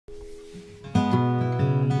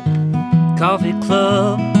Coffee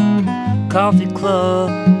Club, Coffee Club.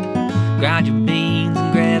 Grind your beans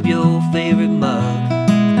and grab your favorite mug.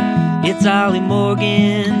 It's Ollie,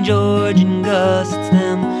 Morgan, George, and Gus. It's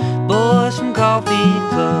them boys from Coffee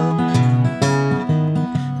Club.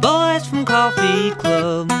 Boys from Coffee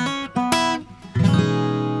Club.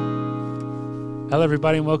 Hello,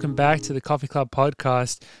 everybody, and welcome back to the Coffee Club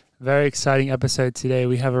podcast. Very exciting episode today.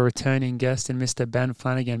 We have a returning guest in Mr. Ben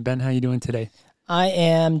Flanagan. Ben, how are you doing today? I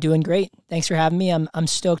am doing great. Thanks for having me. I'm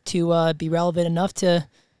stoked to be relevant enough to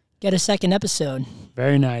get a second episode.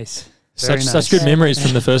 Very nice. Such good memories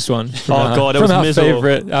from the first one. Oh God, it was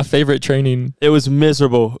miserable. Our favorite training. It was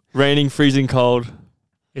miserable. Raining, freezing cold.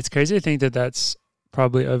 It's crazy to think that that's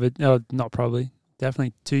probably not probably,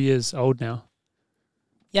 definitely 2 years old now.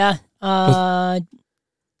 Yeah. Yeah,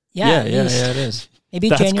 it is. Maybe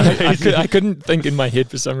That's January. I couldn't think in my head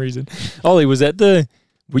for some reason. Ollie,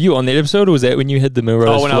 were you on that episode, or was that when you had the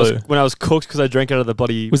Melrose flu? When I was cooked because I drank out of the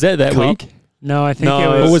bloody. Was that cup. week? No, I think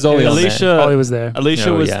No, it was Ollie on Alicia. Ollie was there.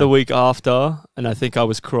 Alicia Oh, was yeah. the week after, and I think I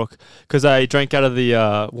was crook because I drank out of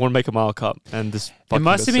the One Make a Mile cup, and this. It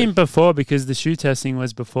must have been before because the shoe testing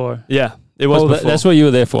was before. Yeah, it was before. That's what you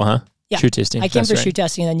were there for, huh? Yeah. Shoe testing. I came That's for right. shoe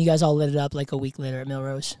testing, and then you guys all lit it up like a week later at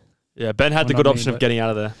Melrose. Yeah, Ben had Well, the good not me, option of but- getting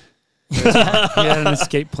out of there. He had an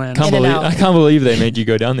escape plan. In and out. I can't believe they made you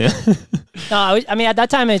go down there. No, I mean, at that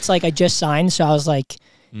time, it's like I just signed, so I was like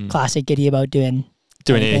classic giddy about doing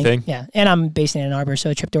anything. Yeah, and I'm based in Ann Arbor, so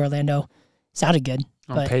a trip to Orlando sounded good.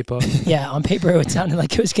 On but paper. Yeah, on paper, it sounded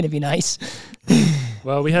like it was going to be nice.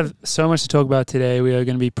 Well, we have so much to talk about today. We are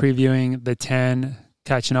going to be previewing the 10,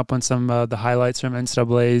 catching up on some of the highlights from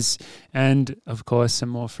NCAAs, and, of course, some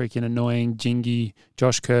more freaking annoying, jingy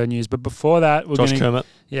Josh Kerr news. But before that, we're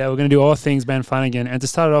going to do all things Ben Flanagan. And to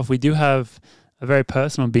start it off, we do have a very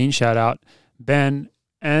personal bean shout-out. Ben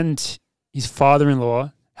and his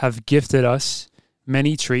father-in-law have gifted us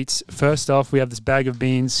many treats. First off, we have this bag of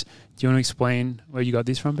beans. Do you want to explain where you got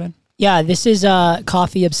these from, Ben? Yeah, this is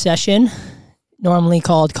Coffee Obsession, normally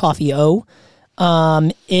called Coffee O.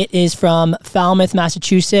 It is from Falmouth,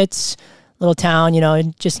 Massachusetts, little town,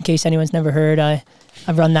 just in case anyone's never heard.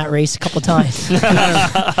 I've run that race a couple times.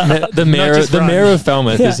 the mayor of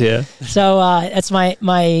Falmouth is here. So that's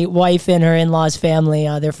my wife and her in-laws' family.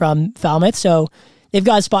 They're from Falmouth, so they've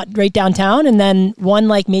got a spot right downtown, and then one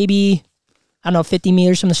like maybe, 50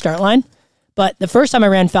 meters from the start line. But the first time I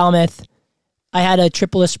ran Falmouth, I had a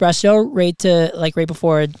triple espresso right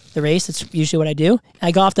before the race. That's usually what I do.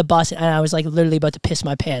 I got off the bus and I was like literally about to piss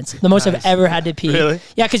my pants. The most I've ever had to pee. Really?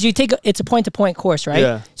 Yeah, because it's a point-to-point course, right?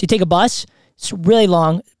 Yeah. So you take a bus. It's really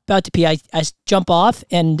long. About to pee. I jump off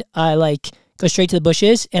and I go straight to the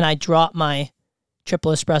bushes and I drop my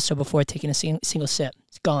triple espresso before taking a single sip.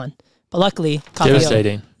 It's gone. But luckily, coffee.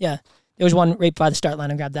 Devastating. Yeah, there was one right by the start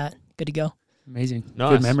line. I grabbed that. Good to go. Amazing.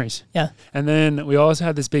 Nice. Good memories. Yeah. And then we also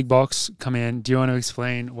had this big box come in. Do you want to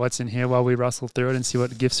explain what's in here while we rustle through it and see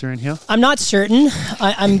what gifts are in here? I'm not certain.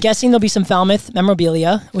 I'm guessing there'll be some Falmouth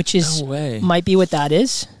memorabilia, which is might be what that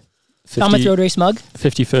is. 50, Falmouth Road Race mug.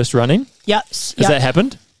 51st running. Yeah. Has that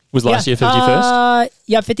happened? Was last year 51st?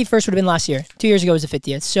 Yeah, 51st would have been last year. 2 years ago was the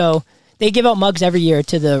 50th. So they give out mugs every year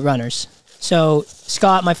to the runners. So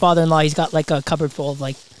Scott, my father-in-law, he's got like a cupboard full of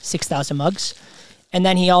like 6,000 mugs. And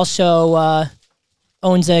then he also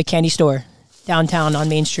owns a candy store downtown on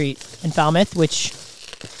Main Street in Falmouth, which,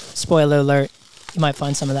 spoiler alert, you might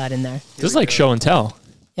find some of that in there. This is like show and tell.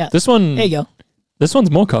 Yeah. This one. There you go. This one's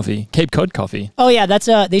more coffee. Cape Cod coffee. Oh, yeah, that's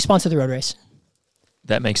they sponsor the road race.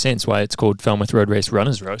 That makes sense why it's called Falmouth Road Race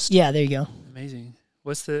Runners Roast. Yeah, there you go. Amazing.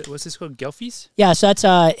 What's this called? Gelfies? Yeah, so that's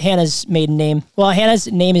Hannah's maiden name. Well, Hannah's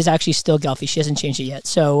name is actually still Gelfie. She hasn't changed it yet.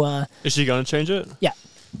 So Is she going to change it? yeah.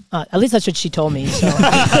 At least that's what she told me. So.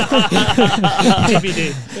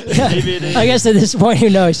 TBD. I guess at this point, who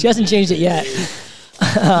knows? She hasn't changed it yet.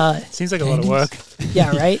 Seems like a lot of work.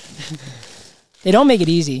 Yeah, right? They don't make it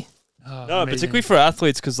easy. Oh, No, amazing. particularly for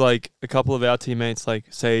athletes, because like a couple of our teammates, like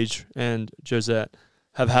Sage and Josette,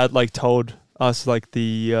 have had told us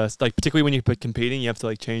particularly when you're competing, you have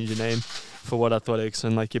to change your name for what athletics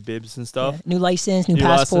and your bibs and stuff. Yeah, new license, new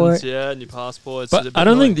passport. License, new passport. It's But a bit I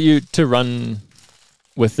don't annoying. think to run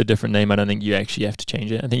with the different name, I don't think you actually have to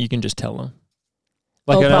change it. I think you can just tell them.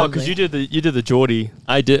 Oh, I don't, probably. because you did the Geordie.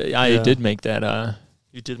 I did. I Yeah. did make that.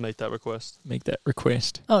 You did make that request.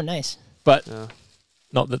 Request. Oh, nice. But Yeah.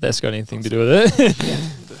 not that that's got anything to do with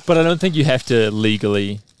it. But I don't think you have to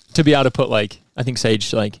legally to be able to put I think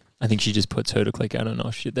Sage I think she just puts her to click. I don't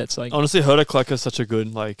know. Shit, that's Honestly, her to click is such a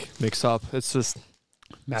good mix up. It's just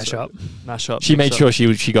Mash up. She made sure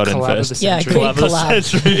she got in Collab of first. the Yeah, century. great collab.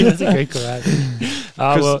 That's a great collab.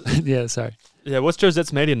 Well, yeah, sorry. Yeah, what's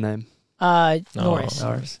Josette's maiden name?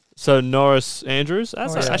 Norris. So Norris Andrews.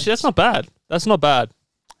 Norris. Actually, that's not bad. That's not bad.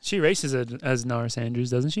 She races as Norris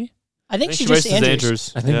Andrews, doesn't she? I think she she's just races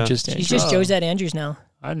Andrews. I think Yeah. just She's Andrews. just Josette Andrews now.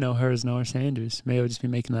 I know her as Norris Andrews. Maybe I'll just be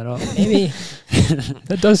making that up. Maybe.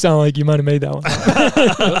 That does sound like you might have made that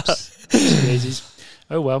one. Oops. Daisies.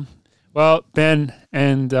 Oh, well. Well, Ben,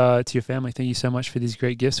 and to your family, thank you so much for these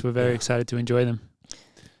great gifts. We're very excited to enjoy them.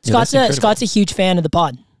 Scott's a huge fan of the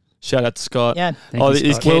pod. Shout out to Scott. Yeah. Thank you,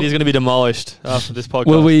 These Scott. candies are going to be demolished after this podcast.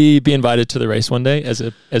 Will we be invited to the race one day as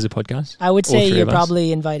a podcast? I would All say three you're of us.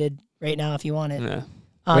 probably invited right now if you want it. Yeah.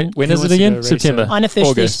 When who is wants it to again? go race September.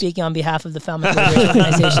 Unofficially August. speaking on behalf of the Falmouth Road Race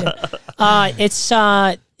Organization.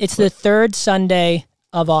 It's the third Sunday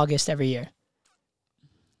of August every year.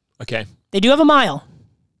 Okay. They do have a mile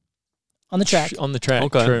on the track. On the track.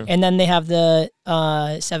 Okay. True. And then they have the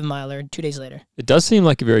 7 miler 2 days later. It does seem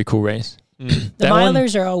like a very cool race. Mm. The That one-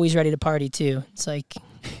 milers are always ready to party too. It's like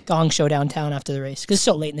gong show downtown after the race because it's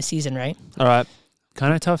so late in the season, right? All right.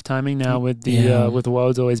 Kind of tough timing now with the Yeah. with the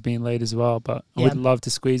Worlds always being late as well, but I Yeah. would love to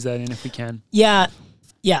squeeze that in if we can. Yeah.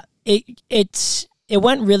 It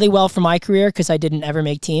went really well for my career because I didn't ever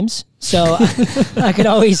make teams, so I could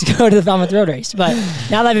always go to the Falmouth Road Race. But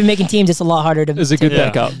now that I've been making teams, it's a lot harder to. It was a good Yeah.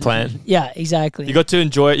 backup plan. Yeah, exactly. You got to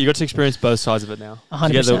enjoy it. You got to experience both sides of it now.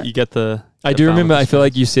 100%. You get the. I the do remember, Falmouth I feel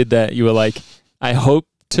like you said that you were like, I hope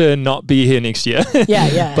to not be here next year.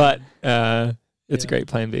 Yeah. But it's a Yeah. great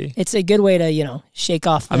plan B. It's a good way to shake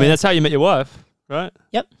off. I mean, that's how you met your wife, right?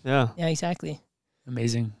 Yep. Yeah. yeah, exactly.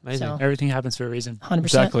 Amazing. Amazing. So- Everything happens for a reason. 100%.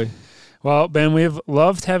 Exactly. Well, Ben, we've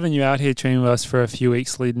loved having you out here training with us for a few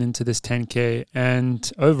weeks leading into this 10K.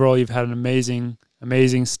 And overall, you've had an amazing,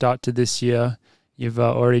 amazing start to this year. You've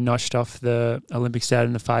already notched off the Olympic stat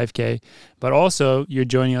in the 5K. But also, you're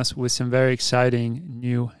joining us with some very exciting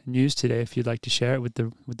new news today, if you'd like to share it with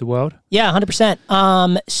the world. Yeah, 100%.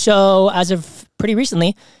 So as of pretty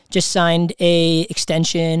recently, just signed a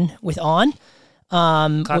extension with On.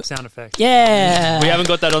 Clap sound effect. Yeah. We haven't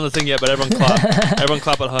got that on the thing yet, but everyone clap. Everyone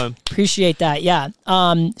clap at home. Appreciate that. Yeah.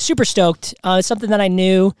 Super stoked. It's something that I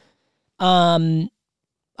knew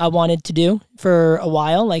I wanted to do for a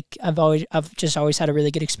while. Like I've just always had a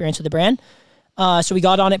really good experience with the brand. So we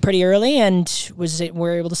got on it pretty early and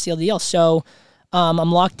we're able to seal the deal. So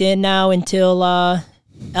I'm locked in now until LA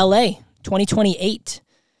 2028.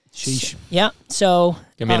 Sheesh. Yeah. So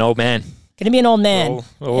Gonna be an old man. gonna be an old man.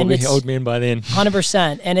 We'll And be it's- old men by then.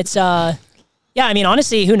 100%. And it's yeah, I mean,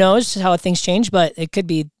 honestly, who knows how things change, but it could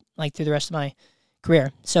be like through the rest of my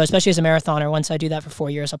career. So especially as a marathoner, once I do that for 4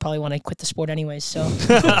 years, I'll probably want to quit the sport anyways. So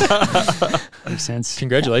Makes sense.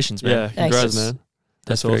 Congratulations, man. Yeah. Congrats, Thanks. man.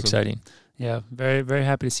 That's awesome. very exciting. Yeah, very, very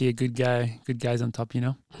happy to see a good guys on top,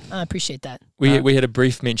 I appreciate that. We had a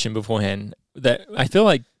brief mention beforehand that I feel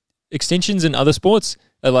like extensions in other sports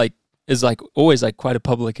are is always quite a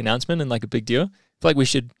public announcement and like a big deal. I feel like we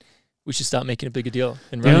should start making a bigger deal.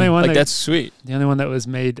 And The only running. one that- that's sweet. The only one that was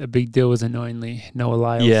made a big deal was annoyingly Noah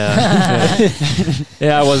Lyles.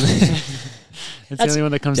 Yeah, I wasn't. It's the only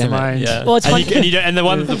one that comes to Damn it, mind. yeah. Well, it's And,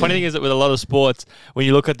 fun. the funny thing is that with a lot of sports, when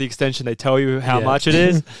you look at the extension, they tell you how Yeah. much it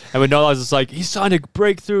is. And with Noah, it's like, he signed a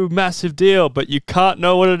breakthrough massive deal, but you can't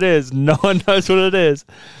know what it is. No one knows what it is.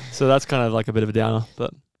 So that's kind of like a bit of a downer.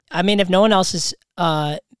 But I mean, if no one else has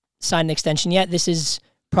signed an extension yet, this is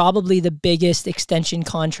probably the biggest extension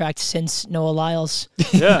contract since Noah Lyles'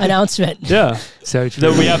 yeah. announcement. Yeah. So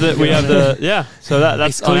true. So we have the yeah. So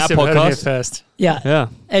that's on our Exclusive, heard it here podcast. first. Yeah. Yeah.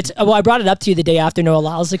 It's well, I brought it up to you the day after Noah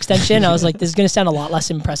Lyles' extension. I was like, this is going to sound a lot less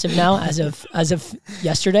impressive now as of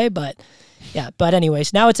yesterday, but yeah. But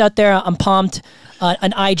anyways, now it's out there. I'm pumped.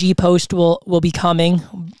 An IG post will be coming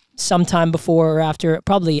sometime before or after,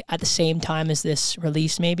 probably at the same time as this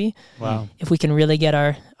release, maybe. Wow. If we can really get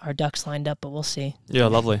our ducks lined up, but we'll see. Yeah.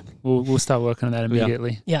 Lovely. We'll start working on that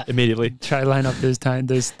immediately. Immediately. Try to line up the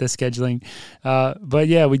scheduling. But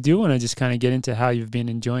yeah, we do want to just kind of get into how you've been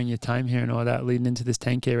enjoying your time here and all that leading into this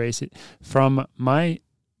 10K race. From my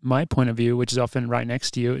point of view, which is often right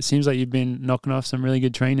next to you, it seems like you've been knocking off some really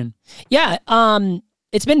good training. Yeah,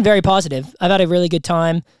 it's been very positive. I've had a really good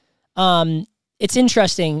time. It's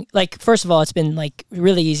interesting. Like, first of all, it's been like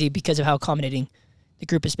really easy because of how accommodating the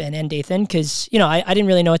group has been and Dathan, because I didn't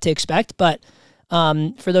really know what to expect. But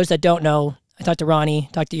for those that don't know, I talked to Ronnie,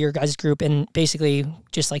 talked to your guys' group, and basically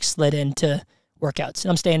just like slid into workouts. And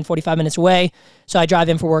I'm staying 45 minutes away, so I drive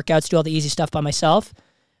in for workouts, do all the easy stuff by myself.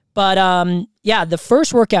 But yeah, the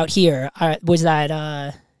first workout here was that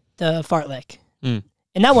the fartlek, and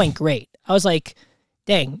that went great. I was like,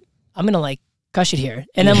 dang, I'm gonna like crush it here.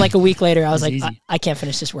 And then like a week later, I was like, Easy. I can't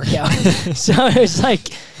finish this workout. So it was like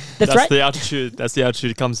That's the altitude. That's the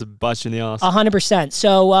altitude. It comes to bite you in the ass. 100%.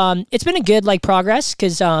 So it's been a good like progress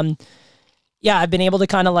because yeah, I've been able to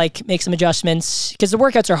kind of like make some adjustments because the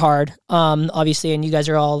workouts are hard, obviously, and you guys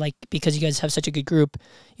are all like, because you guys have such a good group,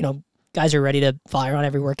 you know, guys are ready to fire on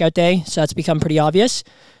every workout day, so that's become pretty obvious.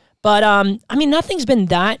 But I mean, nothing's been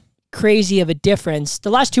that crazy of a difference.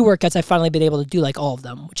 The last 2 workouts, I've finally been able to do like all of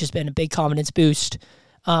them, which has been a big confidence boost.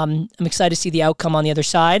 I'm excited to see the outcome on the other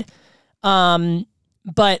side.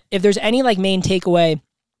 But if there's any like main takeaway,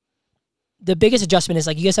 the biggest adjustment is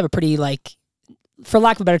like you guys have a pretty like, for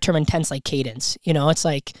lack of a better term, intense like cadence. You know, it's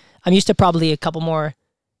like I'm used to probably a couple more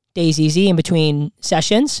days easy in between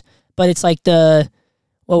sessions, but it's like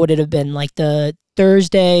what would it have been? Like the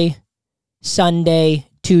Thursday, Sunday,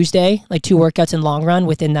 Tuesday, like 2 workouts in long run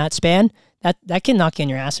within that span. That can knock you on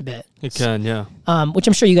your ass a bit. It can, yeah. Which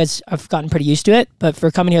I'm sure you guys have gotten pretty used to it. But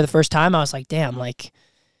for coming here the first time, I was like, damn, like,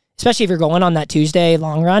 especially if you're going on that Tuesday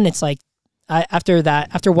long run, it's like, after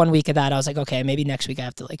 1 week of that, I was like, okay, maybe next week I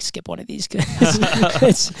have to like skip one of these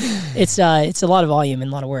because it's a lot of volume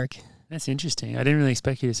and a lot of work. That's interesting. I didn't really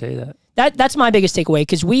expect you to say that. That's my biggest takeaway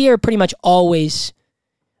because we are pretty much always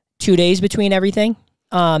 2 days between everything.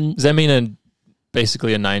 Does that mean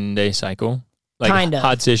basically a 9-day cycle? Like kind of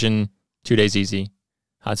hard session, 2 days easy,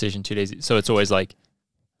 hard session, 2 days. So it's always like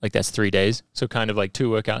that's 3 days. So kind of like 2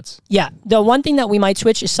 workouts. Yeah. The one thing that we might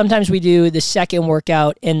switch is sometimes we do the second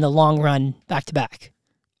workout in the long run back to back.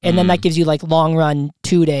 And then that gives you like long run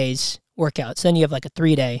 2 days workouts. Then you have like a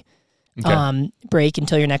 3-day break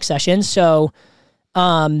until your next session. So,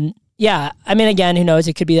 yeah, I mean, again, who knows?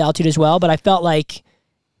 It could be the altitude as well. But I felt like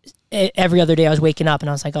every other day I was waking up and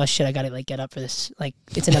I was like, oh shit, I got to like get up for this. Like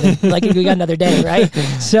it's another, like we got another day, right?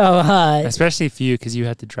 So, especially for you, because you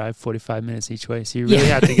had to drive 45 minutes each way. So you really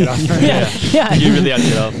had to get off. Yeah. You really had to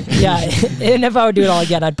get up. Yeah. And if I would do it all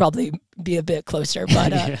again, I'd probably be a bit closer,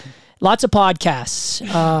 but, lots of podcasts.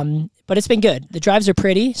 But it's been good. The drives are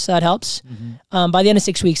pretty, so that helps. Mm-hmm. By the end of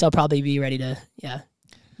 6 weeks, I'll probably be ready to,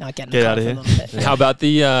 not get in the car for a little bit. How about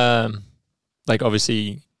the, like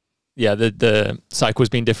obviously, the cycle's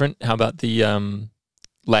been different. How about the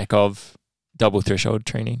lack of double threshold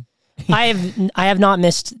training? I have not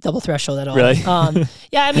missed double threshold at all. Really?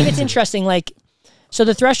 Yeah, I mean, it's interesting. Like, so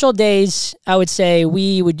the threshold days, I would say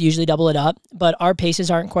we would usually double it up, but our paces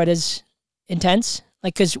aren't quite as intense.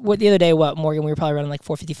 Like, because the other day, Morgan, we were probably running like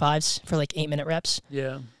 455s for like 8-minute reps.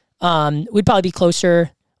 Yeah. We'd probably be closer.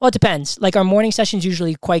 Well, it depends. Like, our morning session's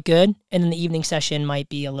usually quite good, and then the evening session might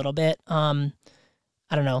be a little bit, I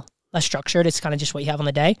don't know, less structured. It's kind of just what you have on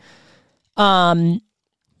the day.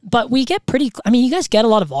 But we get you guys get a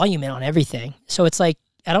lot of volume in on everything. So it's like,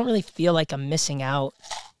 I don't really feel like I'm missing out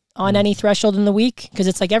on any threshold in the week. Because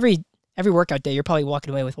it's like every workout day, you're probably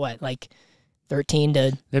walking away with what? Like 13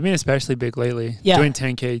 to... They've been especially big lately. Yeah. Doing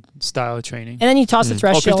 10K style training. And then you toss the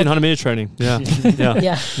threshold. 1,500-meter training. Yeah.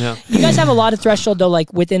 Yeah. You guys have a lot of threshold, though,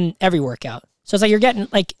 like within every workout. So it's like you're getting,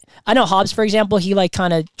 like... I know Hobbs, for example, he like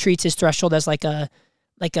kind of treats his threshold as like a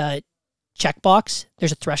checkbox.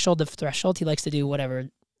 There's a threshold of threshold. He likes to do whatever...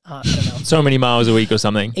 I don't know. So many miles a week or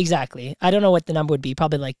something. Exactly. I don't know what the number would be.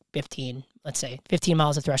 Probably like 15, let's say. 15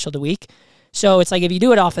 miles of threshold a week. So it's like if you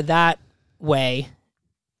do it off of that way,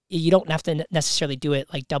 you don't have to necessarily do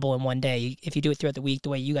it like double in one day. If you do it throughout the week the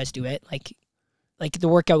way you guys do it, like the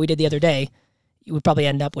workout we did the other day, you would probably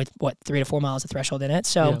end up with, 3 to 4 miles of threshold in it.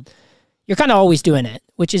 So you're kind of always doing it,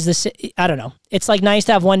 which is I don't know. It's like nice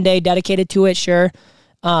to have one day dedicated to it, sure.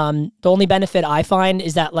 The only benefit I find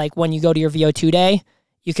is that like when you go to your VO2 day,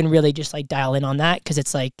 you can really just like dial in on that because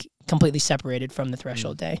it's like completely separated from the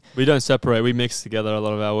threshold day. We don't separate. We mix together a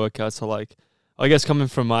lot of our workouts. So like, I guess coming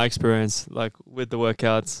from my experience, like with the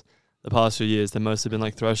workouts the past few years, they mostly been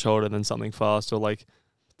like threshold and then something fast or like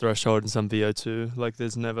threshold and some VO2. Like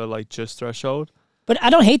there's never like just threshold. But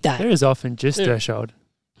I don't hate that. There is often just threshold.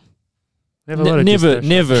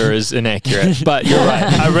 Never is inaccurate, but you're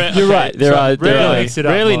right. You're right. There are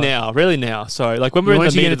rarely now. Sorry, like when we're in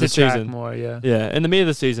the meat of the season, more, in the meat of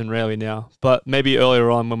the season, rarely now. But maybe earlier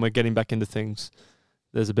on when we're getting back into things,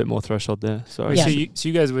 there's a bit more threshold there. Sorry. So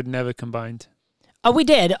you guys would never combined? We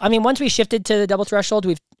did. I mean, once we shifted to the double threshold,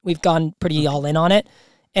 we've gone pretty all in on it,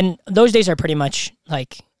 and those days are pretty much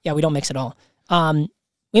like we don't mix at all.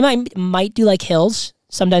 We might do like hills.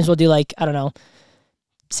 Sometimes we'll do like, I don't know,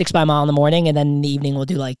 6 by mile in the morning, and then in the evening we'll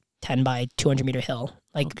do like 10 by 200 meter hill,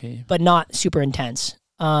 but not super intense.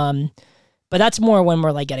 But that's more when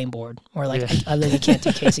we're like getting bored, or like I literally can't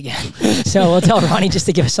do Ks again. So we'll tell Ronnie just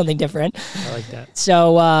to give us something different. I like that.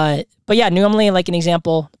 So, but yeah, normally like an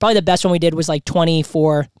example, probably the best one we did was like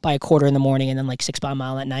 24 by a quarter in the morning, and then like 6 by a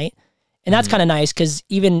mile at night. And that's kind of nice because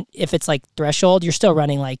even if it's like threshold, you're still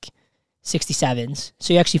running like 67s.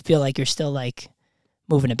 So you actually feel like you're still like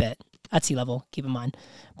moving a bit at sea level, keep in mind.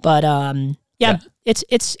 But yeah,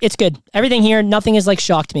 it's good. Everything here, nothing has like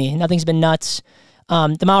shocked me. Nothing's been nuts.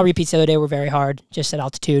 The mile repeats the other day were very hard, just at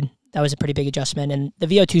altitude. That was a pretty big adjustment. And the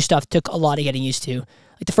VO2 stuff took a lot of getting used to.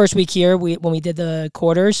 Like the first week here, when we did the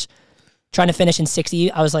quarters, trying to finish in 60,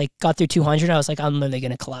 I was like, got through 200. I was like, I'm literally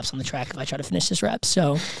going to collapse on the track if I try to finish this rep.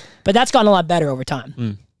 So, but that's gotten a lot better over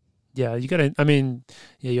time. Yeah, you got to, I mean,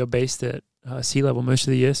 yeah, you're based at sea level most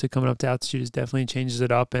of the year. So coming up to altitude is definitely changes it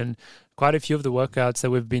up. And quite a few of the workouts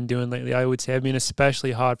that we've been doing lately, I would say have been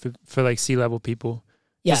especially hard for like sea level people.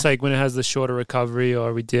 Yeah. Just like when it has the shorter recovery,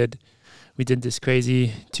 or we did this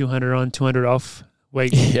crazy 200 on, 200 off.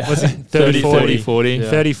 Wait, was it 30, 40?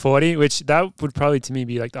 30, 40, which that would probably to me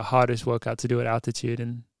be like the hardest workout to do at altitude.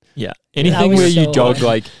 And anything where you jog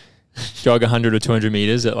 100 or 200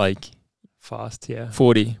 meters at like fast,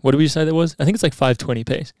 40. What did we say that was? I think it's like 5:20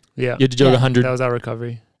 pace. Yeah. You had to jog 100. That was our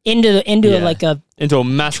recovery. Into a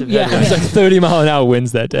massive headwind. It was like 30-mile-an-hour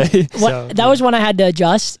winds that day. That was when I had to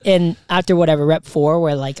adjust, and after whatever rep 4,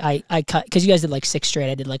 where like I cut, because you guys did like 6 straight,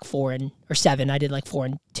 I did like 4 or 7. I did like 4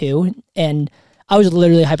 and 2, and I was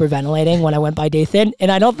literally hyperventilating when I went by Dathan,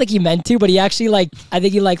 and I don't think he meant to, but he actually I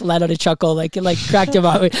think he like let out a chuckle, like it like cracked him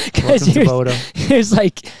out because he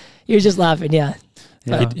was just laughing. Yeah.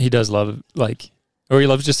 He does love or he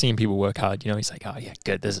loves just seeing people work hard. You know, he's like, oh yeah,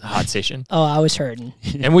 good. This is a hard session. Oh, I was hurting.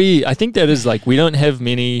 And I think that is like, we don't have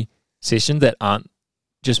many sessions that aren't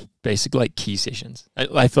just basic like key sessions.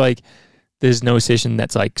 I feel like there's no session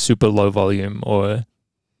that's like super low volume or.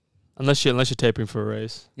 Unless you're tapering for a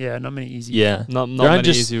race. Yeah, not many easy. Yeah. Not many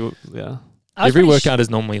easy. Yeah. Every workout is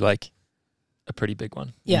normally like a pretty big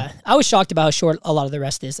one. Yeah. I was shocked about how short a lot of the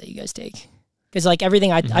rest is that you guys take. Because like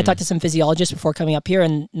everything, I talked to some physiologists before coming up here,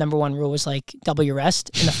 and number one rule was like double your rest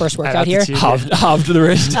in the first workout here. Halved the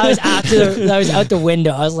rest. I was out the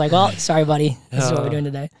window. I was like, well, sorry, buddy. This is what we're doing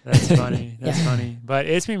today. That's funny. That's funny. But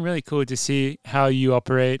it's been really cool to see how you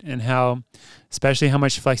operate and especially how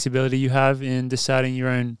much flexibility you have in deciding your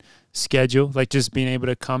own schedule. Like just being able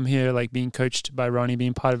to come here, like being coached by Ronnie,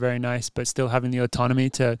 being part of Very Nice, but still having the autonomy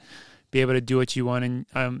to be able to do what you want. And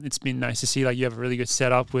it's been nice to see like you have a really good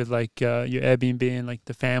setup with like your Airbnb and like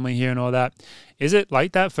the family here and all that. Is it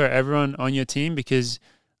like that for everyone on your team? Because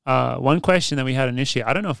one question that we had initially,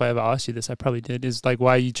 I don't know if I ever asked you this, I probably did, is like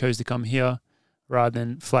why you chose to come here rather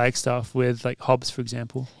than Flagstaff with like Hobbs, for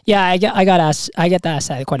example. Yeah, I get that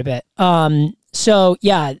asked quite a bit. So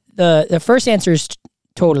yeah, the first answer is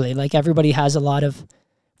totally, like everybody has a lot of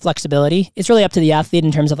flexibility. It's really up to the athlete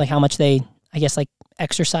in terms of like how much they, I guess, like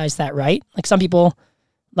exercise that right. Like some people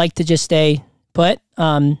like to just stay put.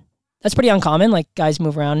 That's pretty uncommon. Like guys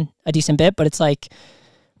move around a decent bit, but it's like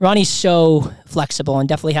Ronnie's so flexible and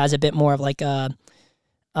definitely has a bit more of like a,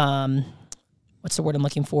 what's the word I'm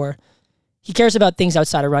looking for? He cares about things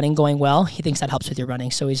outside of running going well. He thinks that helps with your running.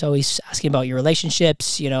 So he's always asking about your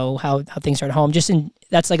relationships, you know, how things are at home.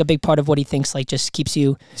 That's like a big part of what he thinks like just keeps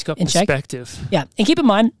you He's got in perspective. Check. Yeah. And keep in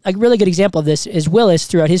mind, a really good example of this is Willis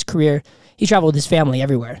throughout his career. He traveled with his family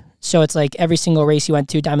everywhere. So it's like every single race he went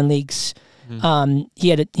to, Diamond Leagues, he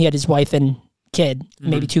had his wife and kid,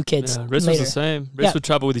 maybe 2 kids. Yeah, Riz was the same. Riz would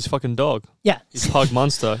travel with his fucking dog. Yeah. His pug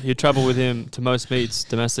Monster. He'd travel with him to most meets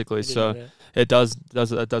domestically. So it does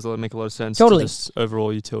make a lot of sense. Totally. To just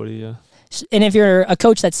overall utility, yeah. And if you're a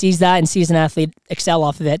coach that sees that and sees an athlete excel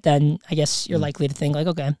off of it, then I guess you're likely to think like,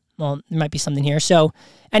 okay, well, there might be something here. So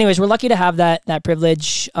anyways, we're lucky to have that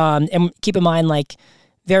privilege. And keep in mind, like,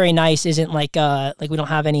 Very Nice isn't like we don't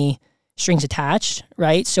have any strings attached,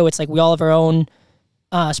 right? So it's like we all have our own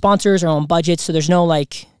sponsors, our own budgets. So there's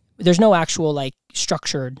no actual like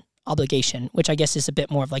structured obligation, which I guess is a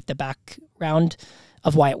bit more of like the background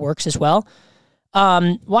of why it works as well.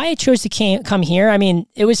 Why I chose to come here, I mean,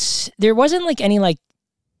 there wasn't like any like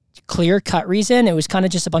clear cut reason. It was kind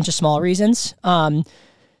of just a bunch of small reasons. Our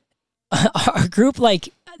group, like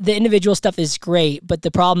the individual stuff is great, but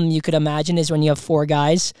the problem you could imagine is when you have 4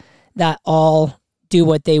 guys that all do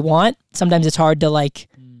what they want, sometimes it's hard to like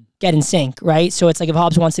get in sync, right? So it's like if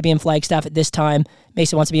Hobbs wants to be in Flagstaff at this time,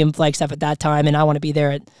 Mason wants to be in Flagstaff at that time, and I want to be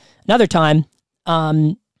there at another time,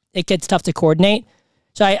 it gets tough to coordinate.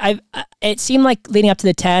 So it seemed like leading up to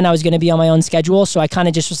the 10, I was going to be on my own schedule. So I kind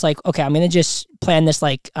of just was like, okay, I'm going to just plan this.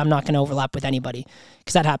 Like I'm not going to overlap with anybody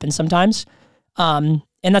because that happens sometimes.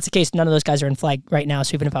 And that's the case. None of those guys are in Flag right now.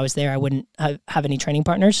 So even if I was there, I wouldn't have any training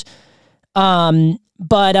partners.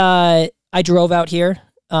 But I drove out here,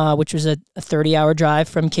 which was a 30-hour drive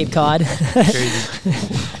from Cape Cod.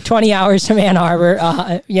 20 hours from Ann Arbor.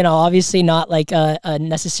 Obviously not like a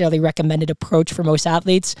necessarily recommended approach for most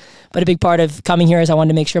athletes, but a big part of coming here is I wanted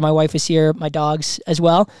to make sure my wife was here, my dogs as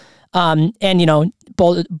well.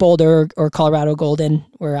 Boulder or Colorado Golden,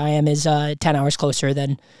 where I am, is 10 hours closer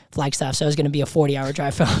than Flagstaff. So it was going to be a 40-hour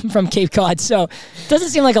drive from Cape Cod. So it doesn't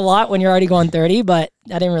seem like a lot when you're already going 30, but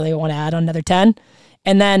I didn't really want to add on another 10.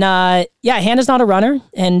 And then, Hannah's not a runner,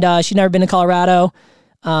 and she'd never been to Colorado.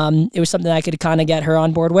 It was something I could kind of get her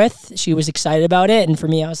on board with. She was excited about it. And for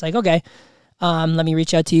me, I was like, okay, let me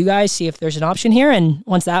reach out to you guys, see if there's an option here. And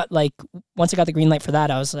once I got the green light for that,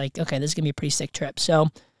 I was like, okay, this is going to be a pretty sick trip. So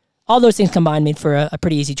all those things combined made for a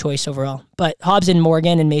pretty easy choice overall. But Hobbs and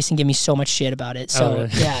Morgan and Mason give me so much shit about it. So really?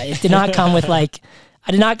 Yeah, it did not come with I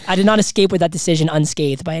did not escape with that decision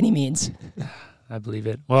unscathed by any means. I believe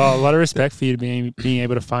it. Well, a lot of respect for you being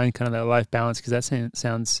able to find kind of that life balance, because that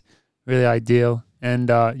sounds really ideal.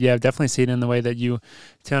 And I've definitely seen it in the way that you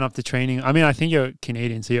turn up to training. I mean, I think you're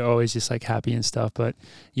Canadian, so you're always just like happy and stuff, but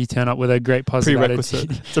you turn up with a great positive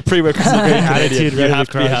attitude. It's a prerequisite. Attitude, You ready have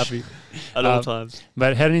to to be crush. happy at all times.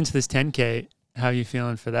 But heading into this 10K, how are you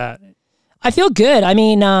feeling for that? I feel good. I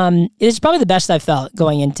mean, it's probably the best I've felt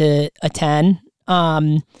going into a 10.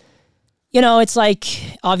 It's like,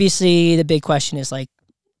 obviously the big question is like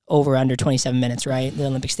over under 27 minutes, right? The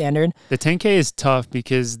Olympic standard. The 10K is tough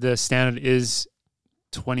because the standard is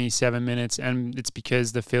 27 minutes, and it's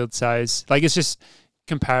because the field size, like, it's just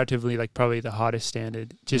comparatively like probably the hardest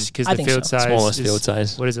standard, just because the field size, smallest field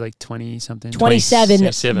size. What is it, like 20 something? 27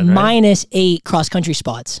 right? minus 8 cross country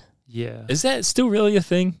spots. Yeah. Is that still really a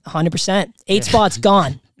thing? 100%. 8 spots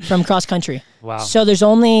gone from cross country. Wow. So there's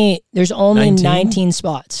only 19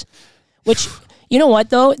 spots, which, you know what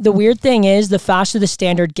though? The weird thing is the faster the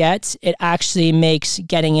standard gets, it actually makes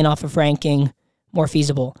getting in off of ranking more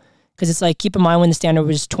feasible. Because it's like, keep in mind when the standard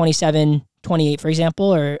was 27, 28, for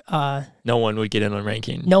example, or No one would get in on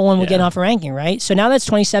ranking. no one would get off a ranking, right? So now that's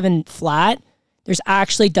 27 flat, there's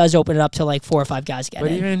actually does open it up to like 4 or 5 guys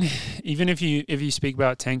getting in. But even if you speak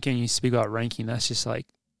about 10K and you speak about ranking, that's just like,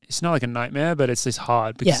 it's not like a nightmare, but it's just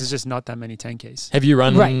hard because there's just not that many 10Ks. Have you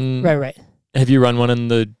run? Right. Have you run one in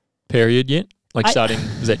the period yet? Like starting,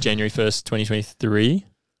 was that January 1st, 2023?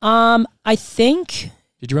 I think...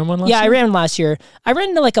 Did you run one last year? Yeah, I ran last year. I ran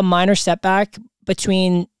into like a minor setback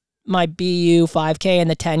between my BU 5K and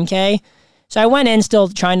the 10K. So I went in still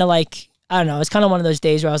trying to like, I don't know, it's kind of one of those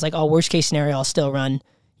days where I was like, oh, worst case scenario, I'll still run,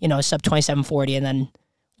 sub 27:40, and then...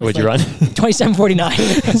 What'd you run?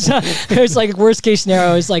 27:49. So it was like worst case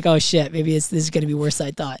scenario. It was like, oh shit, maybe this is going to be worse than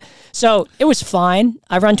I thought. So it was fine.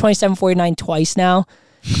 I've run 27:49 twice now.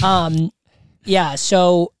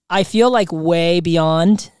 So I feel like way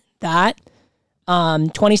beyond that.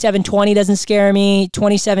 27:20 doesn't scare me.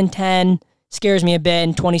 27:10 scares me a bit,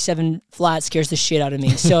 and 27 flat scares the shit out of me.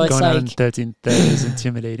 So it's going like on 13 is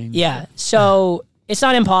intimidating. Yeah. So it's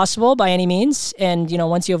not impossible by any means. And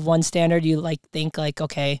once you have one standard, you like think like,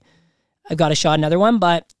 okay, I've got a shot another one.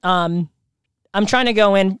 But I'm trying to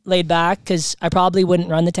go in laid back because I probably wouldn't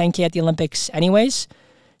run the 10K at the Olympics anyways.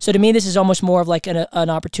 So to me, this is almost more of like an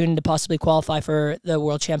opportunity to possibly qualify for the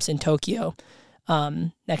World Champs in Tokyo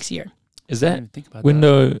next year. Is that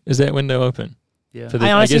window open? Yeah.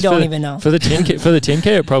 I honestly don't even know. For the 10K,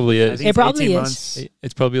 it probably is. It probably is. Months.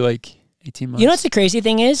 It's probably like 18 months. You know what's the crazy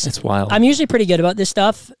thing is? It's wild. I'm usually pretty good about this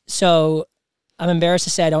stuff, so I'm embarrassed to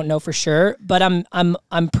say I don't know for sure. But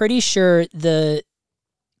I'm pretty sure the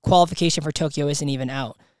qualification for Tokyo isn't even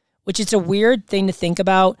out, which is a weird thing to think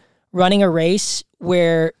about. Running a race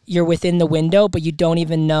where you're within the window, but you don't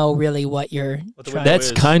even know really what you're trying.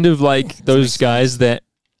 That's kind of like those guys that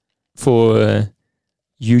for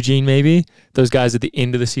Eugene, maybe those guys at the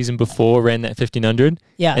end of the season before ran that 1500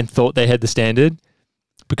 and thought they had the standard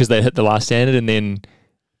because they hit the last standard, and then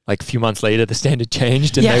like a few months later the standard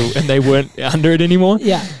changed and they weren't under it anymore.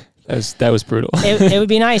 Yeah. That was brutal. It would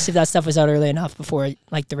be nice if that stuff was out early enough before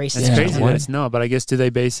like the race. It's crazy that it's not, but I guess do they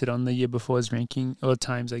base it on the year before's ranking or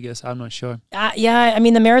times? I guess I'm not sure. Yeah, I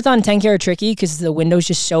mean the marathon 10K are tricky because the window's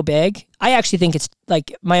just so big. I actually think it's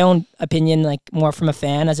like my own opinion, like more from a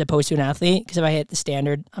fan as opposed to an athlete. Because if I hit the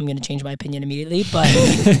standard, I'm going to change my opinion immediately. But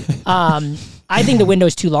I think the window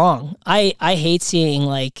is too long. I hate seeing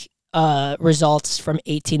like results from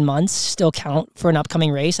 18 months still count for an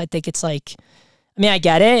upcoming race. I think it's like. I mean, I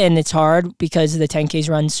get it, and it's hard because the 10Ks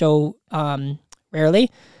run so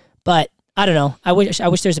rarely, but I don't know. I wish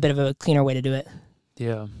there's a bit of a cleaner way to do it.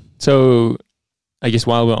 Yeah. So, I guess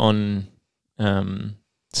while we're on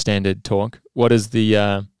standard talk, what is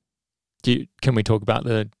the? Can we talk about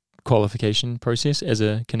the qualification process as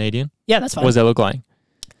a Canadian? Yeah, that's fine. What does that look like?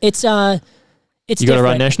 It's you got to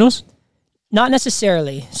run nationals. Not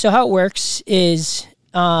necessarily. So how it works is,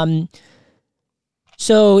 so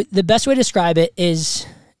the best way to describe it is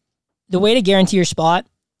the way to guarantee your spot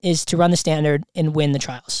is to run the standard and win the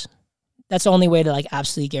trials. That's the only way to like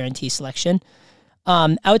absolutely guarantee selection.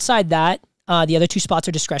 Outside that, the other 2 spots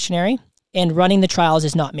are discretionary, and running the trials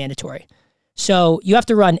is not mandatory. So you have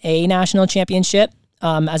to run a national championship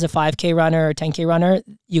as a 5K runner or 10K runner.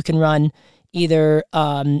 You can run either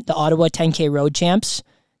the Ottawa 10K road champs,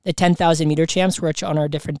 the 10,000 meter champs, which are on a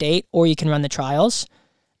different date, or you can run the trials.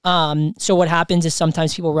 So what happens is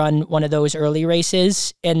sometimes people run one of those early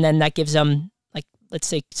races, and then that gives them, like, let's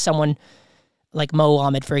say someone like Mo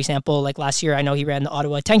Ahmed, for example, like last year, I know he ran the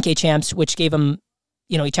Ottawa 10K champs, which gave him,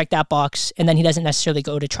 he checked that box, and then he doesn't necessarily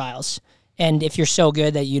go to trials. And if you're so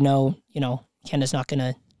good that Canada's not going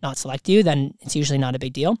to not select you, then it's usually not a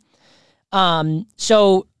big deal.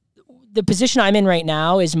 So the position I'm in right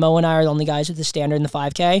now is Mo and I are the only guys with the standard in the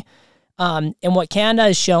 5K. And what Canada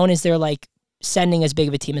has shown is they're like sending as big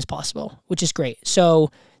of a team as possible, which is great.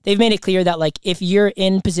 So they've made it clear that like if you're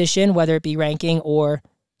in position, whether it be ranking or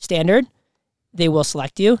standard, they will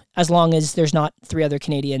select you as long as there's not 3 other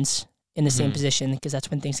Canadians in the same position, because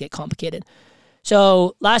that's when things get complicated.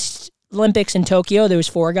 So last Olympics in Tokyo, there was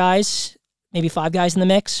 4 guys, maybe 5 guys in the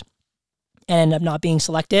mix, and ended up not being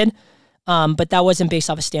selected. But that wasn't based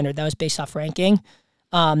off a standard. That was based off ranking.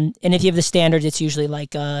 And if you have the standard, it's usually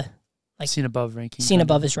like seen above ranking. Seen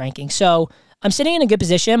above is ranking. So I'm sitting in a good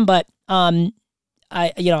position, but I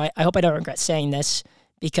hope I don't regret saying this,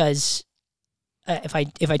 because if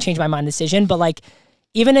I change my mind decision, but like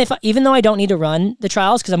even though I don't need to run the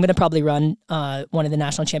trials, because I'm going to probably run one of the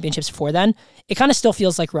national championships before then, it kind of still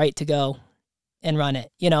feels like right to go and run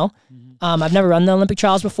it. I've never run the Olympic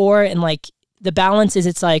trials before, and like the balance is,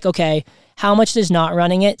 it's like, okay, how much does not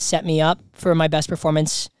running it set me up for my best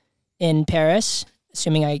performance in Paris,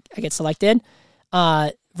 assuming I get selected,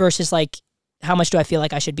 versus like how much do I feel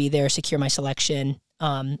like I should be there, secure my selection,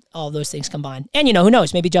 all those things combined. And who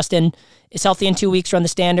knows, maybe Justin is healthy in 2 weeks, run the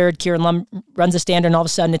standard, Kieran Lum runs the standard, and all of a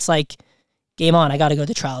sudden it's like game on, I got to go to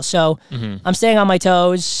the trials. So I'm staying on my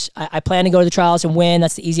toes. I plan to go to the trials and win.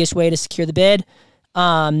 That's the easiest way to secure the bid.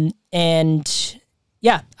 And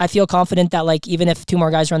yeah, I feel confident that like even if 2 more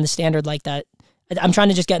guys run the standard like that, I'm trying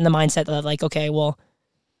to just get in the mindset that like, okay, well,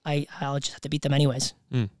 I'll just have to beat them anyways.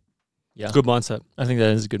 Yeah, good mindset. I think that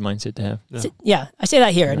is a good mindset to have. Yeah, I say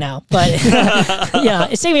that here now, but yeah,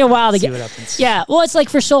 it's taking me a while to See get. what happens. Yeah, well, it's like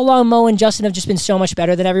for so long, Mo and Justin have just been so much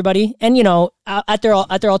better than everybody, and at their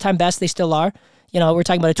all-time best, they still are. We're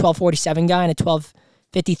talking about a 12:47 guy and a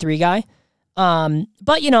 12:53 guy.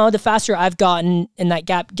 But the faster I've gotten, and that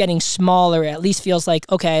gap getting smaller, it at least feels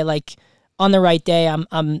like, okay, like on the right day, I'm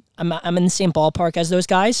in the same ballpark as those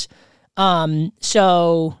guys.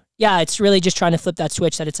 So yeah, it's really just trying to flip that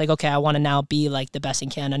switch that it's like, okay, I want to now be like the best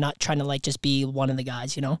in Canada, not trying to like just be one of the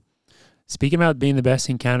guys, Speaking about being the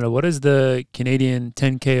best in Canada, what does the Canadian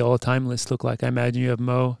 10K all-time list look like? I imagine you have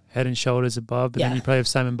Mo head and shoulders above, but then you probably have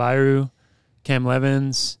Simon Bieber, Cam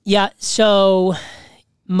Levins. Yeah, so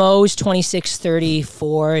Mo's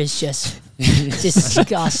 26:34 is just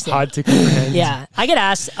disgusting. Hard to comprehend. Yeah, I get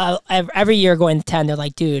asked every year going to 10, they're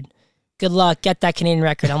like, dude, good luck, get that Canadian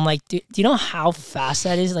record. I'm like, do you know how fast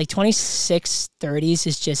that is? Like 26:30s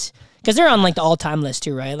is just, because they're on like the all-time list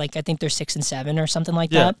too, right? Like I think they're 6 and 7 or something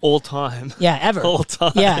like that. Yeah, all time. Yeah, ever. All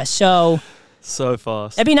time. Yeah, so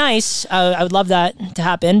fast. it'd be nice. I would love that to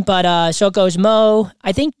happen. But so it goes Mo.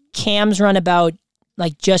 I think Cam's run about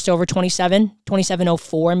like just over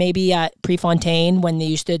 27:04 maybe at Prefontaine when they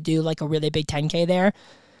used to do like a really big 10K there.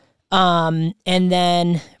 And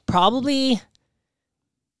then probably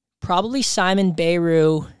Simon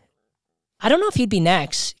Bieber. I don't know if he'd be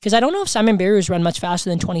next, because I don't know if Simon Bieber's run much faster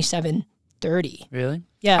than 27:30. Really?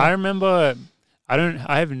 Yeah. I remember,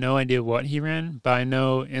 I have no idea what he ran, but I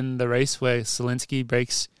know in the race where Solinsky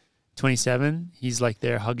breaks 27, he's like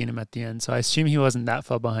there hugging him at the end. So I assume he wasn't that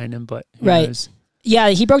far behind him, but who knows? Yeah,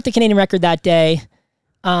 he broke the Canadian record that day,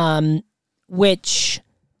 which,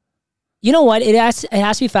 you know what? It has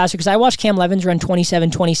to be faster, because I watched Cam Levins run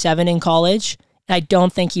 27:27 in college, and I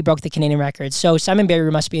don't think he broke the Canadian record. So Simon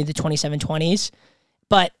Bieber must be in the 27:20s.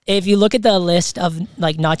 But if you look at the list of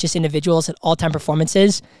like not just individuals and all-time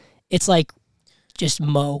performances, it's like just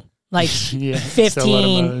Mo. Like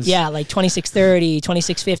 15, like 26:30,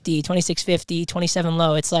 26:50, 26:50, 27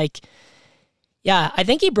 low. It's like, yeah, I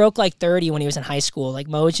think he broke like 30 when he was in high school. Like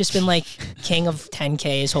Mo has just been like king of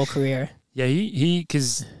 10K his whole career. Yeah, he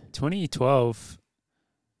because 2012,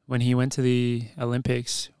 when he went to the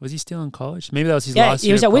Olympics, was he still in college? Maybe that was his last year.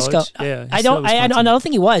 He was at Wisco. Yeah, I don't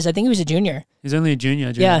think he was. I think he was a junior. He's only a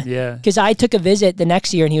junior. Yeah. Because I took a visit the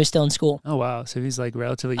next year and he was still in school. Oh wow! So he's like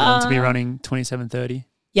relatively young to be running 27:30.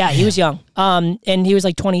 Yeah, he was young. And he was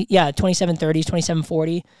like 27:30s,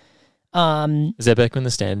 27:40. Is that back when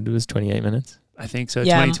the standard was 28 minutes? I think so.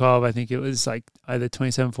 2012. I think it was like either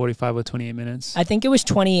 27:45 or 28 minutes. I think it was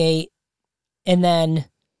 28, and then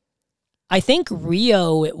I think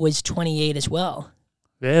Rio it was 28 as well.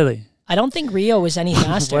 Really? I don't think Rio was any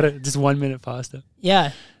faster. Just 1 minute faster.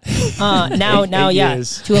 Yeah. Now, eight yeah.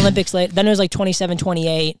 years. 2 Olympics later. Then it was like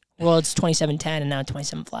 27:28. World's 27:10, and now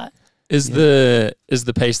 27 flat. Is the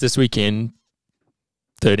pace this weekend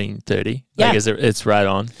 13:30? Yeah. Like, it's right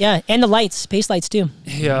on. Yeah, and the lights, pace lights too.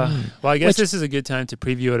 Yeah. Well, I guess this is a good time to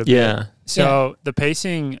preview it a bit. Yeah. So the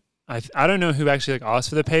pacing, I don't know who actually like asked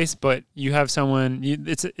for the pace, but you have someone.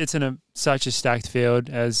 It's in such a stacked field,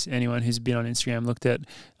 as anyone who's been on Instagram looked at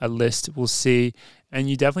a list will see, and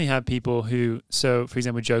you definitely have people who. So, for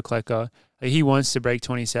example, Joe Klecker, like, he wants to break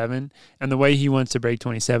 27, and the way he wants to break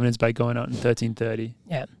 27 is by going out in 13:30.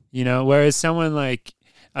 Yeah. You know, whereas someone like,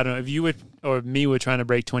 I don't know, if you would or me were trying to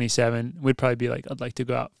break 27, we'd probably be like, I'd like to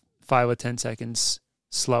go out 5 or 10 seconds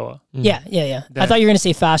slower. Yeah. I thought you were going to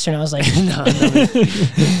say faster, and I was like, no.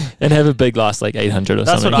 And have a big last like 800 or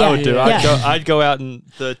That's something. what I would do. Yeah. I'd go out in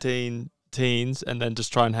 13 teens and then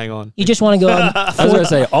just try and hang on. you just want to go on I was going to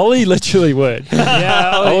say, Ollie literally would.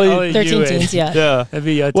 Yeah, Ollie 13 teens, yeah. Yeah. That'd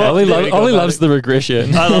be your Ollie tactic. loves the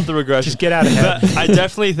regression. I love the regression. Just get out ahead. But I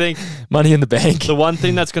definitely think Money in the bank. the one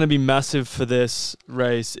thing that's going to be massive for this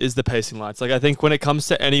race is the pacing lights. Like, I think when it comes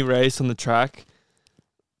to any race on the track,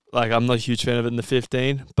 like, I'm not a huge fan of it in the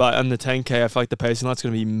 15, but on the 10K, I feel like the pacing light's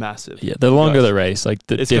going to be massive. Yeah, the longer the race, like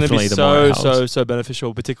It's going to definitely be the more it so helps.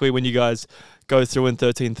 beneficial, particularly when you guys go through in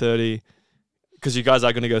 13:30, because you guys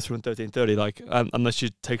are going to go through in 13:30, like, unless you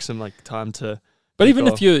take some like time to. But even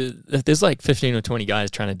if there's like 15 or 20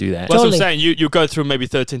 guys trying to do that. Well, Totally. that's what I'm saying. You go through maybe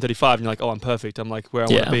 13:35 and you're like, oh, I'm perfect. I'm like where I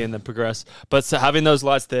want to be, and then progress. But so having those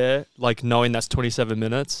lights there, like knowing that's 27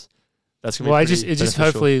 minutes, that's gonna be it just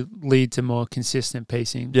hopefully lead to more consistent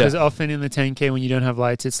pacing. Because often in the 10K when you don't have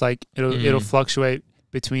lights, it's like it'll fluctuate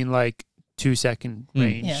between like 2 second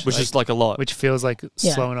range, Yeah. which is like a lot. which feels like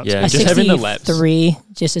slowing up. Yeah, A just having the laps. 63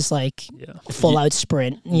 just is like Yeah. a full out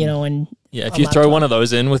sprint, you know, and Yeah, if a you throw laptop. one of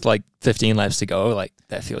those in with like 15 laps to go, like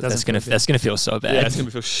that's gonna feel so bad. Yeah, it's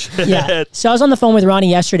gonna feel shit. yeah. So I was on the phone with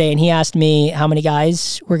Ronnie yesterday, and he asked me how many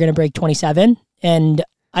guys were going to break 27, and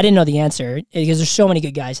I didn't know the answer because there's so many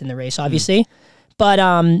good guys in the race, obviously. But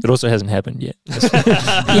It also hasn't happened yet.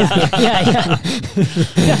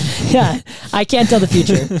 yeah. I can't tell the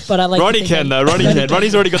future, but I like. Ronnie can though. Ronnie can.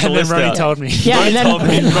 Ronnie's already got the And then list Ronnie out. told me. Yeah, Ronnie and then told me.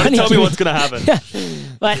 Ronnie told me told what's gonna happen.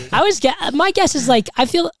 But my guess is like I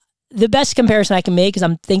feel the best comparison I can make is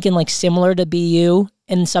I'm thinking like similar to BU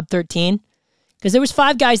in sub 13 because there was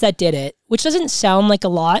 5 guys that did it, which doesn't sound like a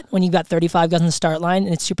lot when you've got 35 guys on the start line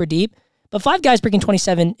and it's super deep. But 5 guys breaking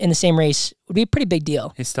 27 in the same race would be a pretty big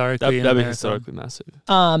deal. Historically, That'd be in historically massive.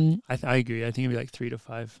 I agree. I think it'd be like 3 to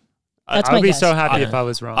 5. That's I my would be guess. so happy if I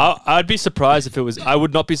was wrong. I'd be surprised if it was. I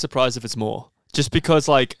would not be surprised if it's more. Just because,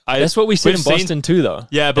 like, That's what we said we've in seen- Boston too, though.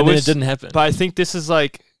 Yeah, but and then we've it didn't happen. But I think this is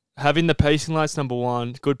like having the pacing lights, number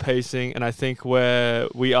one, good pacing, and I think where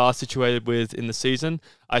we are situated with in the season,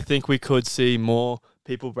 I think we could see more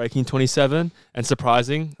people breaking 27 and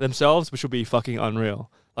surprising themselves, which will be fucking unreal.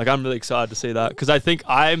 Like, I'm really excited to see that because I think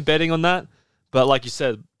I'm betting on that. But like you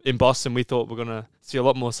said, in Boston, we thought we're going to see a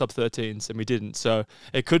lot more sub-13s and we didn't. So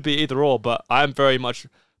it could be either or, but I'm very much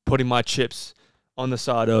putting my chips on the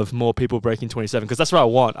side of more people breaking 27 because that's what I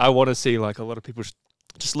want. I want to see like a lot of people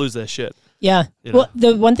just lose their shit. Yeah. You know? Well,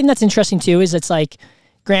 the one thing that's interesting too is it's like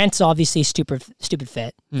Grant's obviously stupid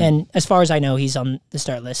fit, and as far as I know, he's on the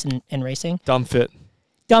start list in racing. Dumb fit.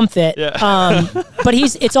 Yeah. But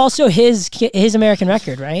it's also his American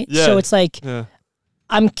record, right? Yeah. So it's like Yeah.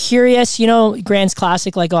 I'm curious. You know, Grant's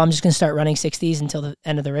classic, like, oh, I'm just gonna start running 60s until the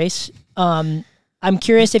end of the race. I'm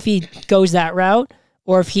curious if he goes that route.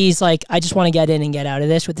 Or if he's like, I just want to get in and get out of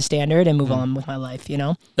this with the standard and move on with my life, you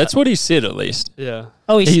know? That's what he said, at least. Yeah.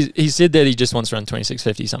 Oh, He said that he just wants to run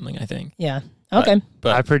 26:50 something, I think. yeah. Okay.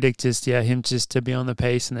 But I predict him just to be on the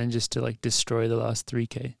pace and then just to like destroy the last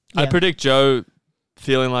 3K. I Yeah. predict Joe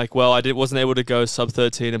feeling like, well, I wasn't able to go sub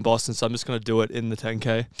 13 in Boston, so I'm just going to do it in the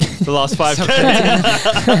 10K. The last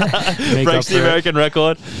 5K. Make up Breaks the for it. American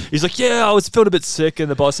record. He's like, yeah, I was feeling a bit sick in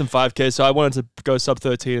the Boston 5K, so I wanted to go sub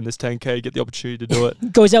 13 in this 10K, get the opportunity to do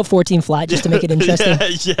it. Goes out 14 flat just to make it interesting.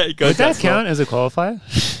 yeah, it goes Would that that slow. count as a qualifier?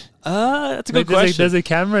 That's a good Like, question. there's a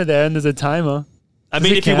camera there and there's a timer. I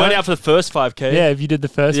mean, if you went out for the first 5K. Yeah, if you did the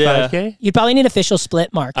first 5K. You'd probably need official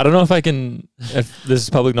split, Mark. I don't know if if this is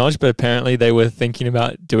public knowledge, but apparently they were thinking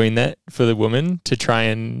about doing that for the women to try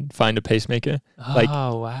and find a pacemaker.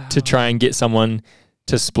 Wow. To try and get someone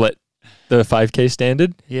to split the 5K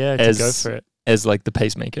standard. Yeah, to go for it. As like the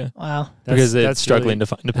pacemaker. Wow. Because they're struggling to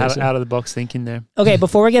find a pacer. Out of the box thinking there. Okay,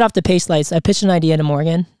 before we get off the pace lights, I pitched an idea to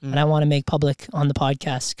Morgan, and I want to make public on the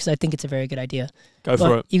podcast because I think it's a very good idea. Go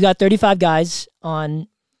for it. You got 35 guys on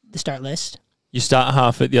the start list. You start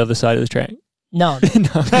half at the other side of the track. No.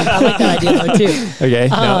 I like that idea though too. Okay.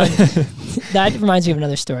 That reminds me of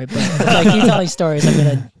another story, but if I keep telling stories, I'm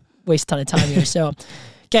going to waste a ton of time here. So,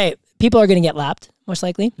 okay, people are going to get lapped, most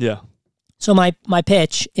likely. Yeah. So my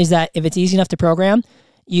pitch is that if it's easy enough to program,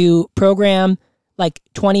 you program like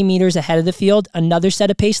 20 meters ahead of the field, another set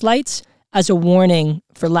of pace lights as a warning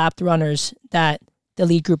for lapped runners that the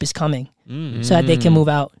lead group is coming so that they can move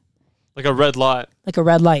out. Like a red light. Like a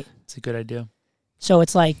red light. It's a good idea. So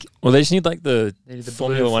it's like... Well, they just need like the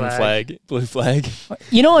Formula One flag. Blue flag.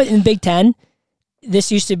 You know, in Big Ten,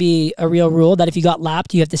 this used to be a real rule that if you got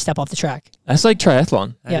lapped, you have to step off the track. That's like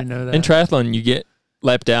triathlon. I didn't know that. In triathlon, you get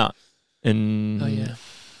lapped out. And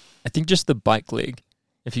I think just the bike leg.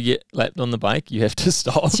 If you get lapped on the bike, you have to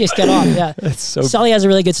stop. Just get off, yeah. That's so Sully has a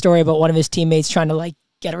really good story about one of his teammates trying to like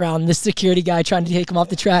get around the security guy trying to take him off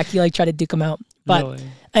the track. He like tried to duke him out. But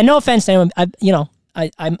and no offense to anyone,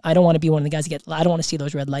 I don't want to be one of the guys that I don't want to see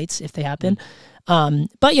those red lights if they happen.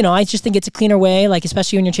 But I just think it's a cleaner way, like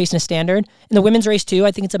especially when you're chasing a standard. In the women's race too,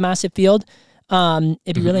 I think it's a massive field.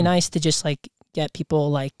 It'd be really nice to just like get people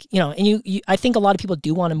like, and you I think a lot of people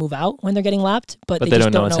do want to move out when they're getting lapped, but they just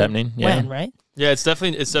don't know what's happening. When, right? Yeah, it's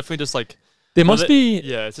definitely just like there must be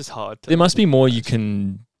it's just hard. There must be more you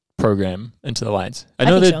can program into the lights. I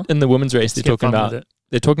know that in the women's race they're talking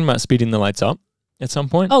about speeding the lights up at some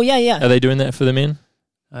point. Oh yeah. Are they doing that for the men?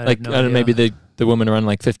 I don't know, maybe the women run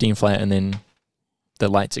like 15 flat and then the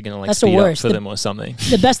lights are going to like speed up for them or something.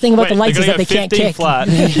 The best thing about the lights is that they can't kick. Flat.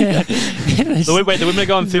 The women are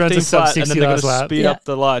going 15 flat and then they're going to speed up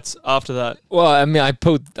the lights after that. Well, I mean,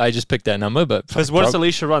 I just picked that number, but... Because what does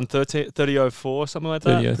Alicia run? 30:04, something like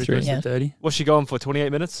that? 30:03. Yeah. 30. What's she going for,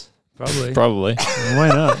 28 minutes? Probably. Why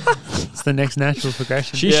not? It's the next natural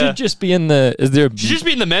progression. She should just be in the... She should just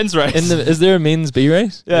be in the men's race. Is there a men's B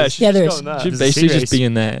race? Yeah, she should go in that. She should basically just be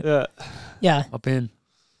in that. Yeah. Up in.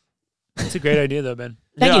 It's a great idea though, Ben.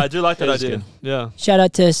 Thank you. I do like that idea. Yeah. Shout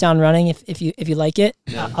out to Sound Running if you like it.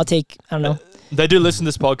 I'll take, I don't know. They do listen to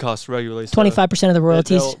this podcast regularly. 25% of the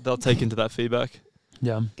royalties. They'll take into that feedback.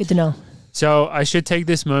 Yeah. Good to know. So I should take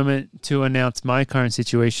this moment to announce my current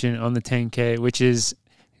situation on the 10K, which is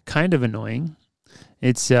kind of annoying.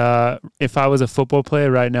 It's if I was a football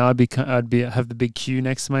player right now, I'd have the big Q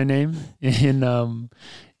next to my name in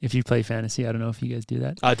if you play fantasy. I don't know if you guys do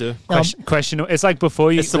that. I do. Question. It's like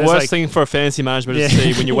before you. It's the worst thing for a fantasy management to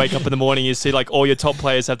see when you wake up in the morning. You see like all your top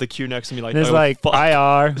players have the Q next to me. Like there's like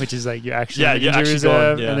IR, which is like you're actually injury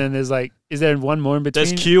reserve, and then there's like, is there one more in between?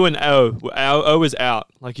 There's Q and O. O is out.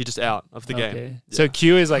 Like you're just out of the game. Yeah. So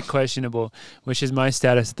Q is like questionable, which is my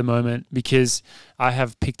status at the moment because I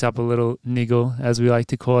have picked up a little niggle, as we like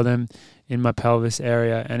to call them, in my pelvis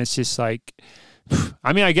area, and it's just like.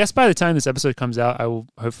 I mean, I guess by the time this episode comes out, I will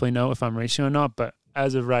hopefully know if I'm racing or not. But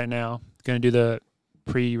as of right now, I'm going to do the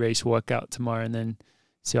pre-race workout tomorrow and then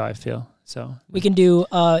see how I feel. So we can do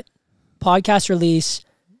a podcast release,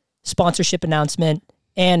 sponsorship announcement,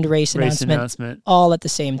 and race announcement all at the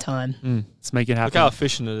same time. Let's make it happen. Look how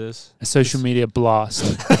efficient it is. A social media blast.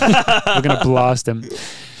 We're going to blast them.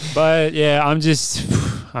 But yeah, I'm just...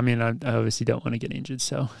 I mean, I obviously don't want to get injured,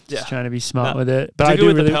 so just trying to be smart with it. But I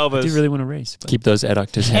do really want to race. But. Keep those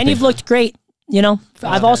adductors happy. And you've looked great,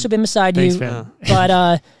 I've also been beside you.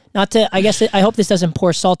 But not to, I guess, I hope this doesn't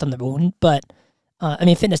pour salt on the wound, but I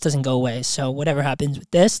mean, fitness doesn't go away. So whatever happens with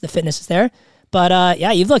this, the fitness is there. But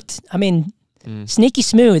yeah, you've looked, I mean, sneaky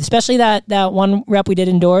smooth, especially that one rep we did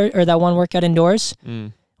indoors, or that one workout indoors.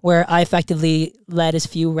 Where I effectively led as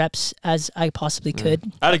few reps as I possibly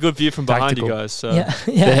could. I had a good view from behind you guys. So. Yeah.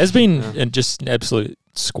 There has been just an absolute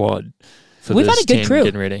squad for We've this had a good crew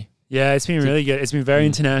getting ready. Yeah, it's been really good. It's been very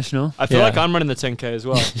international. I feel like I'm running the 10K as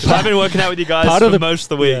well. I've been working out with you guys for most of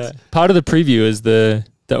the week. Yeah. Part of the preview is the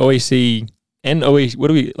OAC and OAC. What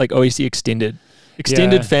do we like? OAC extended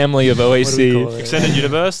family of OAC. Extended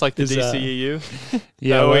universe, like the DCEU.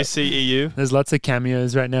 The OAC EU. There's lots of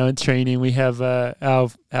cameos right now in training. We have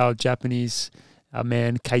our Japanese our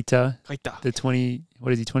man Keita, the 20.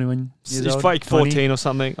 What is he? 21 years old. He's like 14 or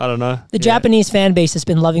something. I don't know. The Japanese fan base has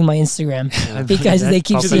been loving my Instagram because they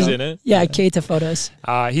keep seeing Keita photos.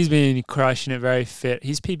 He's been crushing it. Very fit.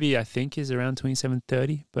 His PB I think is around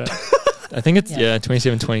 27:30, but I think it's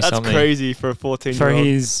 27:20 That's something. crazy for a 14-year-old. For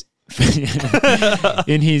his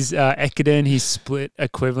in his Ekiden, he's split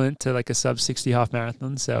equivalent to like a sub 60 half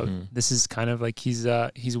marathon. So this is kind of like his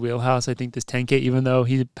wheelhouse. I think this 10K, even though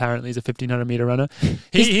he apparently is a 1500 meter runner,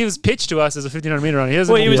 he was pitched to us as a 1500 meter runner. He was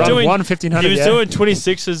doing 1500. He was doing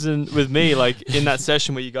 26s with me, like in that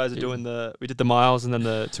session where you guys are doing we did the miles and then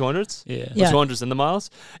the 200s. Yeah. 200s and the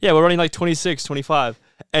miles. Yeah, we're running like 26, 25.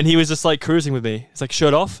 And he was just like cruising with me. He's like,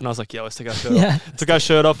 shirt off. And I was like, yo, let's take our shirt off. Took our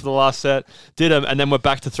shirt off for the last set. Did him. And then we're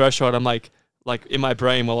back to threshold. I'm like in my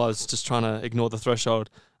brain while I was just trying to ignore the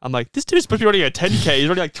threshold, I'm like, this dude's supposed to be running a 10K. He's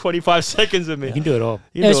running like 25 seconds with me. You can do it all.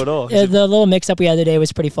 You can do it all. The little mix up we had today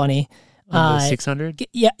was pretty funny. 600?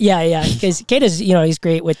 Yeah. Because Keita's, he's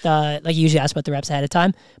great with, like he usually asks about the reps ahead of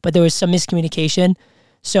time. But there was some miscommunication.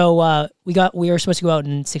 So we were supposed to go out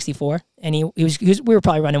in 64, and we were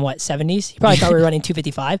probably running 70s. He probably thought we were running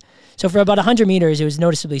 255. So for about 100 meters, it was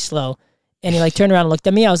noticeably slow. And he like turned around and looked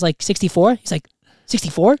at me. I was like 64. He's like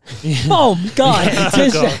 64. Oh my god!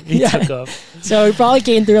 He took off. So he probably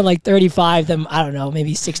came through at like 35. Then I don't know,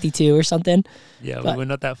 maybe 62 or something. Yeah, we're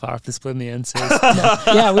not that far off the split in the end. So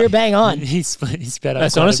yeah, we were bang on. He sped up.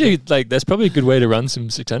 That's honestly that's probably a good way to run some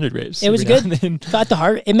 600 reps. It was good. Got the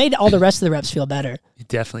heart. It made all the rest of the reps feel better. It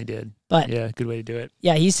definitely did. But yeah, good way to do it.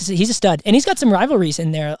 Yeah, he's a stud, and he's got some rivalries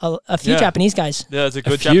in there. A few Japanese guys. Yeah, it's a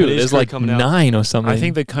good Japanese. There's like coming 9 or something. I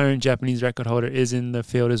think the current Japanese record holder is in the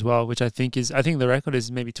field as well, which I think the record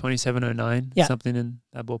is maybe 27:09, something in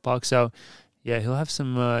that ballpark. So. Yeah, he'll have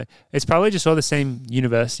some. It's probably just all the same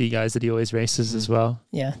university guys that he always races as well.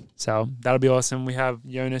 Yeah. So that'll be awesome. We have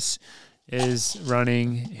Jonas is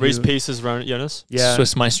running. Reese Peace is running. Jonas. Yeah.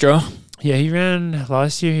 Swiss Maestro. Yeah, he ran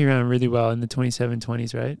last year. He ran really well in the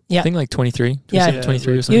 27:20s, right? Yeah. I think like 23. Yeah,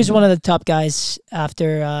 23 or something. He was one of the top guys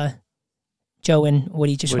after Joe and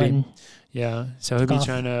Woody went. Yeah, so he'll be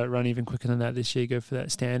trying to run even quicker than that this year. Go for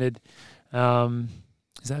that standard.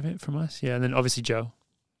 Is that it from us? Yeah, and then obviously Joe.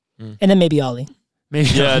 And then maybe Ollie. Maybe.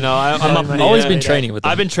 Yeah, no, I've always been training with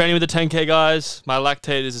them. I've been training with the 10K guys. My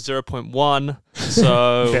lactate is 0.1.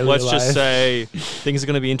 So let's just say things are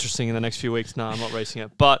going to be interesting in the next few weeks. No, I'm not racing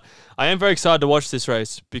it. But I am very excited to watch this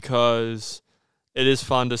race because it is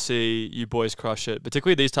fun to see you boys crush it,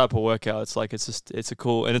 particularly these type of workouts. Like it's a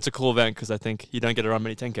cool event because I think you don't get to run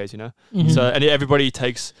many 10Ks, Mm-hmm. So and everybody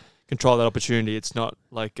takes control of that opportunity. It's not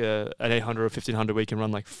like an 800 or 1500 where you can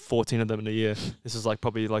run like 14 of them in a year. This is like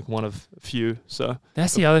probably like one of a few. So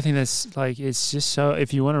that's the other thing that's like, it's just so,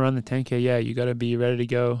 if you want to run the 10K, yeah, you got to be ready to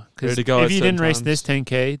go. Ready to go. If you didn't race this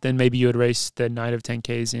 10K, then maybe you would race the night of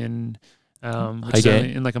 10Ks in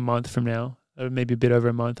like a month from now. Or maybe a bit over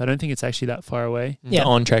a month. I don't think it's actually that far away. Yeah,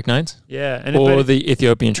 on track nights. Yeah, or the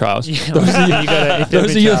Ethiopian trials. Yeah,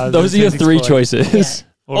 those are your 3 choices. Yeah.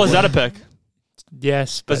 Oh, Zatopek.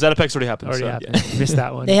 Yes, but Zatopek's already happened. Missed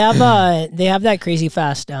that one. They have that crazy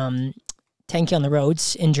fast 10K on the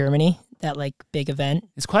roads in Germany. That like big event.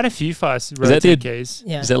 It's quite a few fast road 10Ks.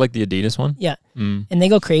 Yeah. Is that like the Adidas one? Yeah. And they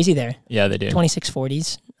go crazy there. Yeah, they do.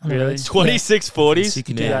 2640s on the roads. 2640s. So you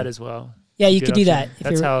can do that as well. Yeah, you could do that.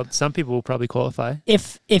 That's how some people will probably qualify.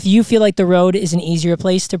 If you feel like the road is an easier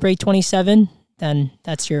place to break 27, then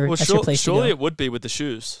that's your place to go. Surely it would be with the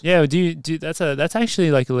shoes. Yeah, that's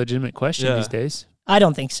actually like a legitimate question these days. I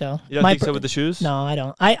don't think so. You don't think so with the shoes? No, I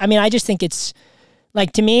don't. I mean, I just think it's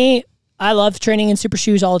like, to me, I love training in super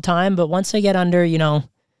shoes all the time, but once I get under,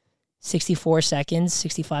 64 seconds,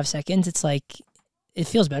 65 seconds, it's like it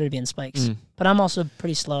feels better to be in spikes. But I'm also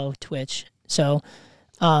pretty slow twitch, so.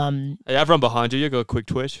 Hey, I've run behind you. You got a quick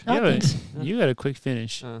twitch. You got a quick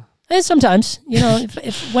finish. And sometimes,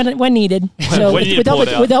 if when needed. So when with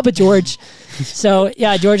the help of George. So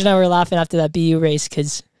yeah, George and I were laughing after that BU race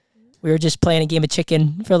because we were just playing a game of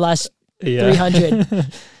chicken for the last 300,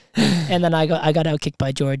 and then I got out kicked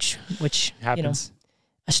by George, which happens.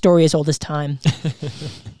 A story as old as time.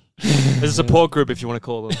 There's a support group if you want to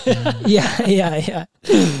call them. Yeah.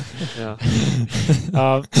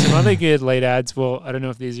 Some other good late ads. Well, I don't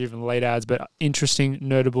know if these are even late ads, but interesting,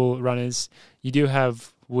 notable runners. You do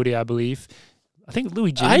have Woody, I believe. I think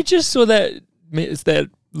Louis G. I just saw that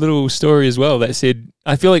little story as well that said,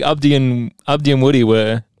 I feel like Abdi and Woody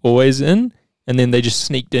were always in, and then they just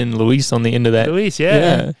sneaked in Luis on the end of that. Luis,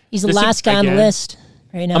 yeah. He's the last guy on the list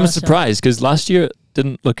right now. I'm surprised because last year it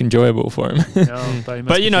didn't look enjoyable for him. No,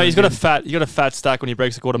 but he's got a fat stack when he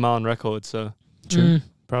breaks a quarter mile on record. So true,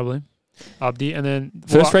 probably. Abdi, and then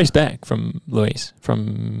First race back from Luis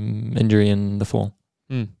from injury in the fall.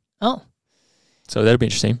 Oh. So that'll be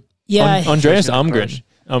interesting. Yeah. Andreas Almgren.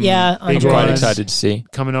 I'm quite excited to see.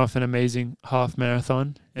 Coming off an amazing half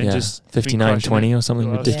marathon and just 59:20 or something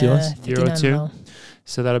ridiculous. Euro 2.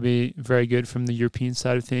 So that'll be very good from the European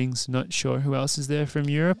side of things. Not sure who else is there from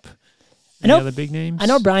Europe. Any other big names? I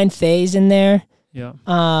know Brian Fay's in there. Yeah.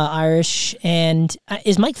 Irish. And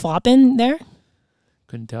is Mike Floppin there?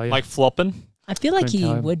 Couldn't tell you. Mike Floppin? I feel like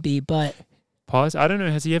he would be, but... Pause. I don't know.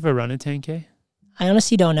 Has he ever run a 10K? I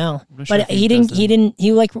honestly don't know. Sure, but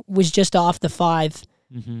he like was just off the 5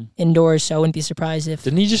 indoors, so I wouldn't be surprised if...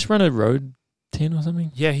 Didn't he just run a road 10 or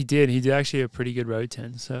something? Yeah, he did. He did actually a pretty good road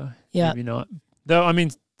 10, so maybe not. Though, I mean,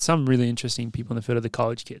 some really interesting people in the field are the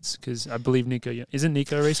college kids, because I believe isn't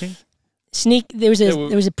Nico racing? There was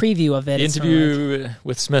a preview of it. The interview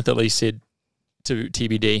with Smith at least said to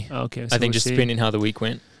TBD. Oh, okay. So I think just depending how the week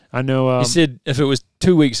went. I know. He said if it was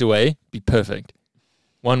 2 weeks away, it'd be perfect.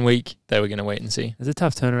 1 week, they were going to wait and see. It's a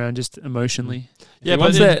tough turnaround, just emotionally. Yeah,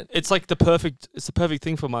 but it's like the perfect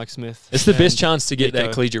thing for Mike Smith. It's the best chance to get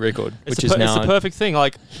that collegiate record, which is now... It's the perfect thing.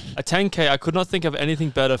 Like, a 10K, I could not think of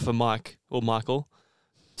anything better for Mike, or Michael,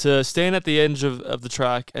 to stand at the edge of the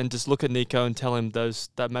track and just look at Nico and tell him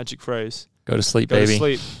that magic phrase. Go to sleep, baby.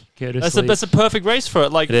 Go to sleep. That's a perfect race for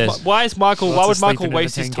it. Like, why would Michael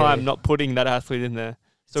waste his time not putting that athlete in there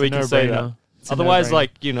so he can say that? Otherwise,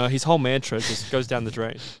 his whole mantra just goes down the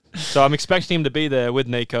drain. So I'm expecting him to be there with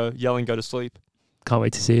Nico yelling, go to sleep. Can't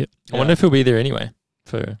wait to see it. I wonder if he'll be there anyway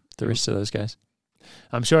for the rest of those guys.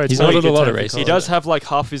 I'm sure he's not a lot of races. He does have like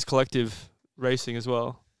half his collective racing as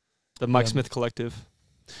well. The Mike Smith collective.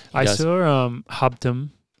 I saw Hubtum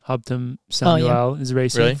Samuel is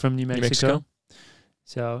racing from New Mexico.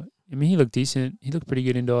 So, I mean, he looked decent. He looked pretty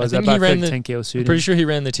good indoors. I think he ran the 10K. I'm pretty sure he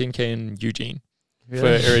ran the 10K in Eugene.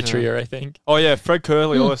 Really? For Eritrea, I think. Oh yeah, Fred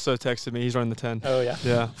Curley also texted me. He's running the 10. Oh yeah,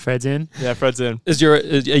 yeah. Fred's in. Yeah, Fred's in.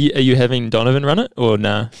 Are you having Donovan run it or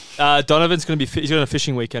nah? Donovan's going to be. He's got a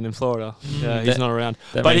fishing weekend in Florida. Yeah, he's not around.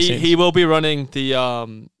 But he will be running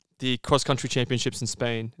the cross country championships in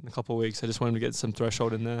Spain in a couple of weeks. I just want him to get some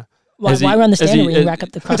threshold in there. Why run the standard when you rack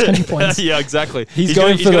up the cross country points? Yeah, exactly. He's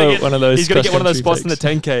going for one of those. He's going to get one of those spots in the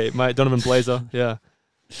 10K. My Donovan Blazer. Yeah.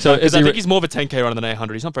 So I think he's more of a 10K runner than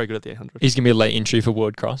 800. He's not very good at the 800. He's going to be a late entry for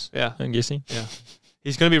World Cross. Yeah. I'm guessing. Yeah.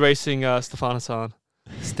 He's going to be racing Stefan Hassan.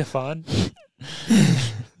 Stefan?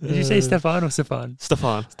 Did you say Stefan or Stefan?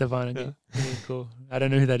 Stefan. Stefan. Okay. Yeah. Cool. I don't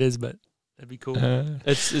know who that is, but that'd be cool.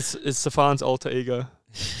 It's Stefan's alter ego.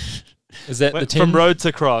 Is that the 10? From road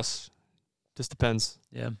to cross? Just depends.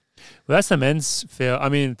 Yeah. Well, that's the men's field. I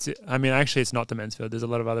mean, actually, it's not the men's field. There's a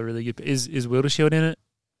lot of other really good. Is Wildershield in it?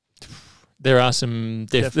 There are some.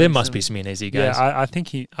 There must be some NAZ guys. Yeah, I think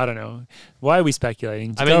I don't know. Why are we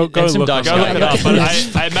speculating? I mean, go look it up. But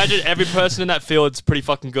I imagine every person in that field is pretty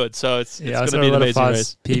fucking good. So it's going to be an amazing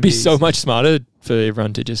race. PBs. It'd be so much smarter for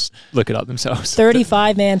everyone to just look it up themselves.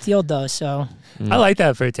 35-man field though, so I like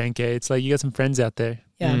that for a 10K. It's like you got some friends out there.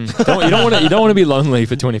 Yeah. You don't want to be lonely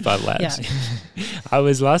for 25 laps. Yeah.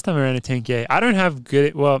 Last time I ran a 10K. I don't have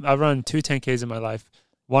good. Well, I've run 2 10Ks in my life.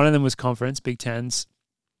 One of them was conference, Big Tens.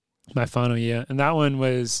 My final year, and that one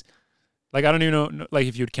was like I don't even know like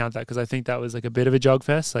if you would count that because I think that was like a bit of a jog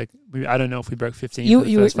fest. Like I don't know if we broke 15. Were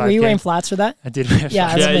you wearing flats for that? I did. Wear flats.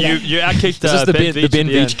 You outkicked the Ben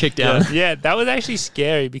Beach kick down. Yeah, that was actually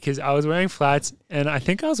scary because I was wearing flats, and I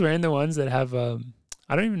think I was wearing the ones that have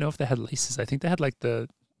I don't even know if they had laces. I think they had like the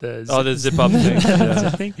zip up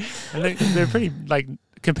thing. And they're pretty like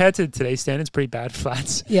compared to today's standards, pretty bad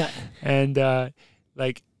flats. Yeah, and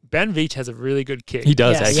like Ben Veach has a really good kick. He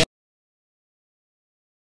does actually.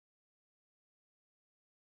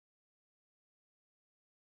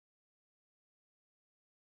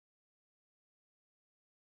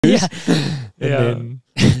 Yeah.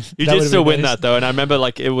 You did still win that though, and I remember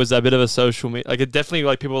like it was a bit of a social media. Like it definitely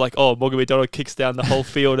like people were like, oh, Morgan McDonald kicks down the whole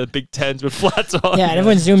field at Big Tens with flats on. Yeah, and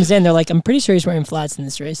everyone zooms in. They're like, I'm pretty sure he's wearing flats in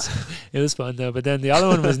this race. It was fun though, but then the other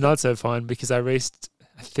one was not so fun because I raced.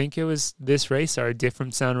 I think it was this race or a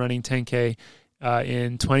different sound running 10K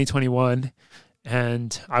in 2021,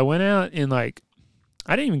 and I went out in like.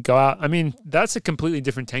 I didn't even go out. I mean, that's a completely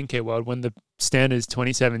different 10K world when the standard is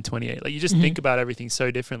 27, 28. Like, you just think about everything so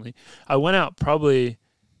differently. I went out probably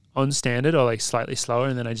on standard or, like, slightly slower,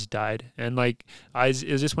 and then I just died. And, like,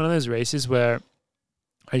 it was just one of those races where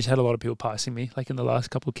I just had a lot of people passing me, like, in the last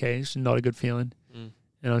couple of Ks. Not a good feeling. And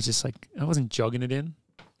I was just, like, I wasn't jogging it in.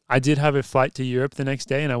 I did have a flight to Europe the next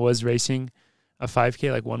day, and I was racing a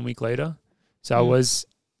 5K, like, 1 week later. So I was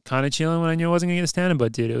kind of chilling when I knew I wasn't gonna get the standard.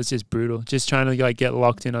 But dude, it was just brutal. Just trying to like get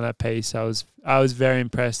locked in on that pace. I was very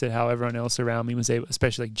impressed at how everyone else around me was able,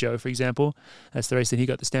 especially like Joe, for example. That's the race that he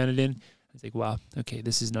got the standard in. I was like, wow, okay,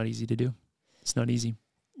 this is not easy to do. It's not easy.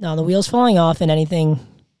 No, the wheels falling off in anything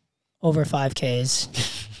over 5K is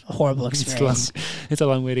a horrible experience. It's a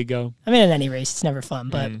long way to go. I mean, in any race, it's never fun.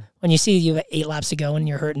 But when you see you have 8 laps to go and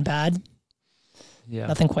you're hurting bad,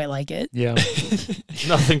 nothing quite like it. Yeah.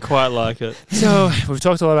 Nothing quite like it. So we've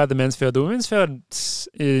talked a lot about the men's field. The women's field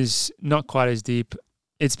is not quite as deep.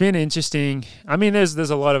 It's been interesting. I mean, there's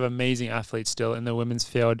a lot of amazing athletes still in the women's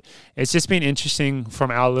field. It's just been interesting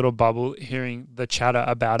from our little bubble hearing the chatter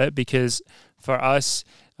about it, because for us,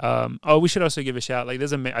 we should also give a shout. Like,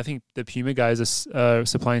 I think the Puma guys are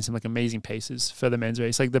supplying some like amazing paces for the men's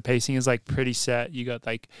race. Like the pacing is like pretty set. You got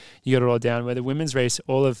it all down. Where the women's race,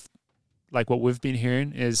 all of like what we've been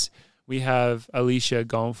hearing is we have Alicia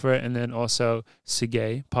going for it, and then also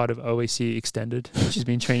Sergey, part of OAC Extended, which has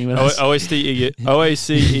been training with us.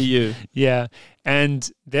 OAC EU. Yeah,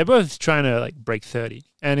 and they're both trying to like break 30,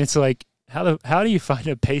 and it's like, how do you find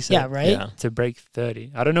a pacer? Yeah, right. To break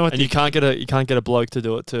 30, I don't know what. And you can't get a bloke to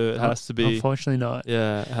do it too. It has to be. Unfortunately, not.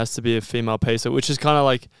 Yeah, it has to be a female pacer, which is kind of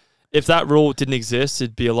like, if that rule didn't exist,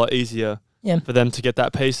 it'd be a lot easier for them to get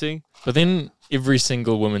that pacing. But then every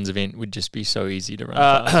single women's event would just be so easy to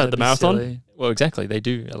run. The marathon? Silly. Well, exactly. They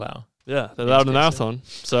do allow. Yeah, they're allowed a marathon.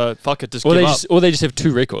 So fuck it, just or give they up. or they just have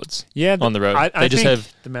 2 records. Yeah, on the road. I just think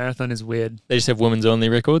have the marathon is weird. They just have women's only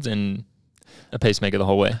records and a pacemaker the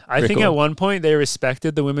whole way. I think at one point they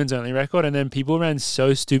respected the women's only record, and then people ran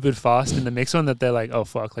so stupid fast in the mixed one that they're like, oh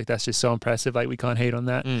fuck, like that's just so impressive, like we can't hate on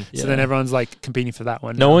that. So then everyone's like competing for that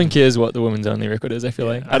one. No one cares what the women's only record is. I feel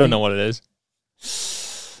like I don't know what it is.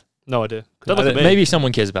 No idea. Maybe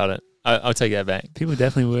someone cares about it. I'll take that back. People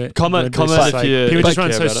definitely would. Comment if you. People just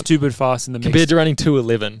run so stupid fast in the mix. Compared to running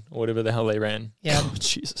 2:11 or whatever the hell they ran. Yeah. Oh,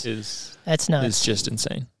 Jesus. That's nuts. It's just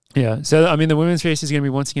insane. Yeah. So, I mean, the women's race is going to be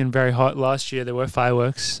once again very hot. Last year, there were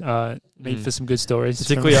fireworks. Made for some good stories.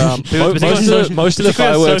 Particularly, most of the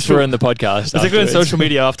fireworks were in the podcast. Particularly on social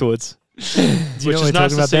media afterwards. Do you know what we're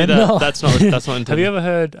talking about, Ben? No. That's not intended. Have you ever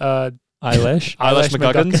heard Eyelash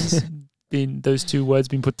McGuggins? Those 2 words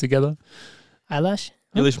being put together? Eyelash?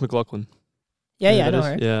 Eilish McLaughlin. Yeah, I know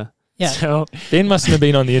her. Yeah. So Ben must have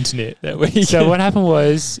been on the internet that week. So what happened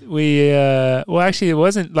was actually it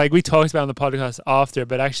wasn't like we talked about on the podcast after,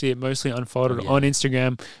 but actually it mostly unfolded on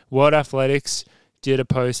Instagram. World Athletics did a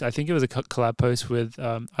post. I think it was a collab post with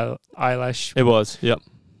Eyelash. It was, yep.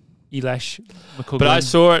 Eyelash McCullough. But I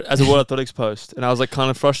saw it as a World Athletics post, and I was like kind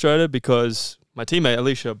of frustrated because my teammate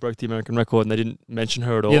Alicia broke the American record, and they didn't mention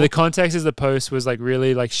her at all. Yeah, the context is the post was like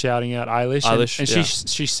really like shouting out Eilish, and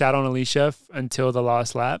she sat on Alicia until the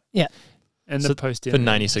last lap. Yeah, and the post for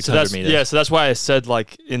 9,600 meters. Yeah, so that's why I said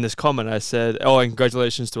like in this comment, I said, "Oh, and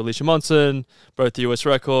congratulations to Alicia Monson, broke the US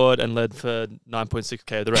record and led for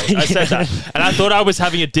 9.6K of the race." I said that, and I thought I was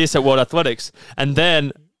having a diss at World Athletics, and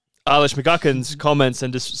then Eilish McGuggins comments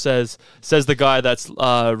and just says the guy that's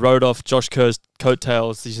rode off Josh Kerr's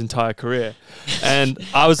coattails his entire career, and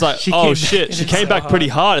I was like, oh shit, she came back pretty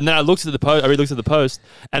hard. And then I looked at the post,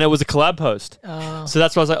 and it was a collab post. So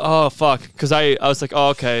that's why I was like, oh fuck, because I was like, oh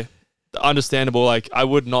okay, understandable. Like I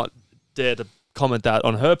would not dare to comment that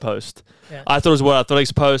on her post. Yeah. I thought it was a World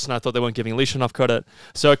Athletics post, and I thought they weren't giving Alicia enough credit.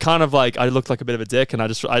 So it kind of like I looked like a bit of a dick, and I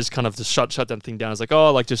just kind of just shut that thing down. I was like,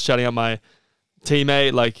 oh, like just shutting up my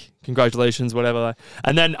teammate, like congratulations, whatever.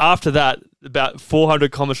 And then after that, about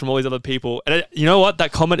 400 comments from all these other people, and you know what?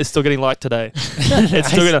 That comment is still getting liked today.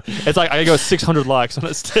 It's like I got 600 likes on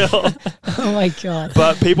it still. Oh my god!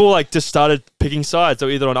 But people like just started picking sides, so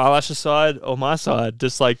either on Eilash's side or my side,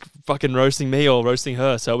 just like fucking roasting me or roasting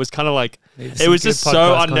her. So it was kind of like it was just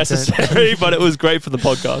so unnecessary, but it was great for the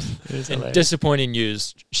podcast. And disappointing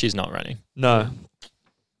news: she's not running. No.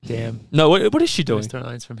 Damn. No, what is she doing?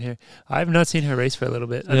 Storylines from here. I have not seen her race for a little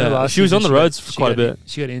bit. She was on the roads for quite a bit.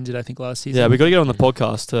 She got injured, I think, last season. Yeah, we got to get on the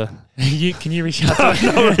podcast to... Can you reach out to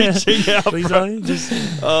her? No, reaching out, please, bro. just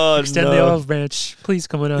extend the olive branch. Please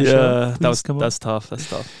come on our show. That's tough. That's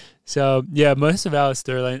tough. So, yeah, most of our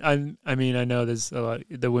storyline... I mean, I know there's a lot...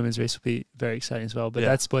 The women's race will be very exciting as well, but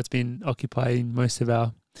that's what's been occupying most of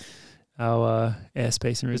our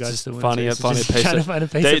airspace in regards to the funny race. Trying to find a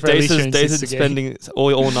pacer for Alicia Days spending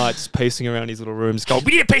all night just pacing around these little rooms. Go,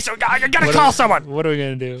 we need a pacer guy. I gotta call someone. What are we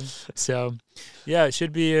gonna do? So, yeah, it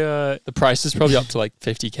should be. The price is probably up to like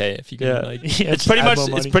 50K if you can. It's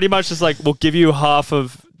pretty much just like we'll give you half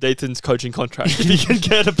of Dathan's coaching contract if you can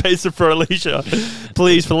get a pacer for Alicia,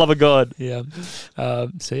 please, for the love of God. Yeah.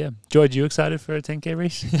 So yeah, George, you excited for a 10K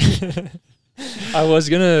race? I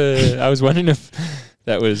was wondering if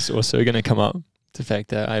that was also going to come up. The fact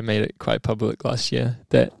that I made it quite public last year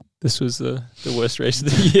that this was the worst race of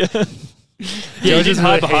the year. Yeah, you didn't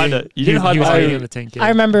hide behind it. You didn't hide behind it. The 10K. I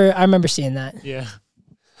remember seeing that. Yeah.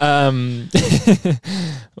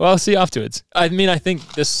 Well, I'll see afterwards. I mean, I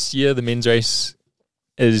think this year the men's race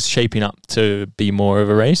is shaping up to be more of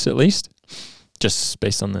a race, at least, just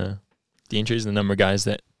based on the entries and the number of guys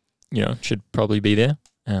that should probably be there.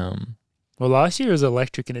 Well, last year was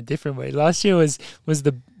electric in a different way. Last year was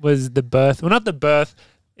the birth. Well, not the birth.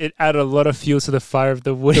 It added a lot of fuel to the fire of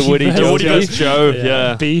the Woody versus Joe.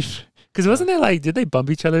 Yeah. Beef. Because wasn't there did they bump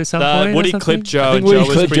each other at some point? Woody clipped Joe. And Woody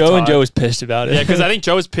clipped Joe, and Joe was pissed about it. Yeah, because I think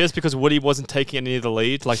Joe was pissed because Woody wasn't taking any of the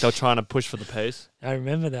lead. Like they were trying to push for the pace. I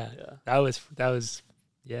remember that. Yeah. That was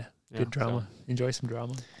good drama. So. Enjoy some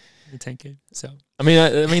drama. The 10K. So I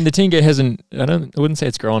mean the 10K hasn't. I wouldn't say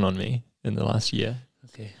it's grown on me in the last year.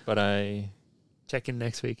 Okay, but I check in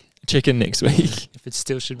next week. If it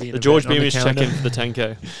still should be the George Beamish check in for the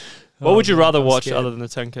 10K. What would you rather watch other than the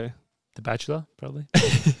 10K? The Bachelor, probably.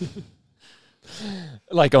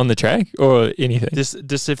 Like on the track or anything?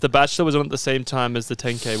 Just if the Bachelor was on at the same time as the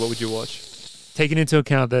 10K, what would you watch? Taking into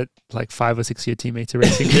account that 5 or 6 of your teammates are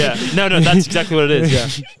racing. Yeah, no, that's exactly what it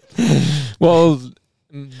is. Yeah. Well,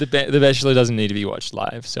 the Bachelor doesn't need to be watched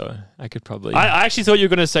live, so I could probably. I actually thought you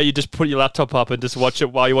were going to say you just put your laptop up and just watch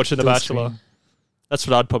it while you're watching the Bachelor. Screen. That's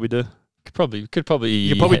what I'd probably do. Could probably. You could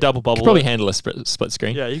probably double bubble. Could probably handle a split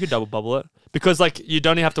screen. Yeah, you could double bubble it because you'd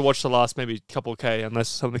only have to watch the last maybe couple of K unless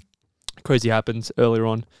something crazy happens earlier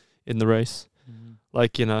on in the race. Mm-hmm. I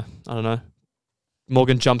don't know.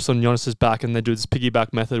 Morgan jumps on Jonas's back and they do this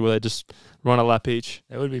piggyback method where they just run a lap each.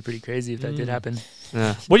 That would be pretty crazy if that did happen.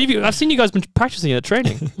 Yeah. What have you? I've seen you guys been practicing it at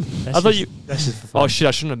training. That's just for fun. Oh shit!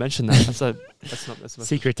 I shouldn't have mentioned that. That's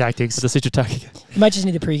secret tactics. That's a secret tactic. You might just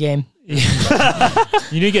need a pregame. You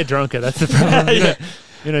need to get drunker. That's the problem.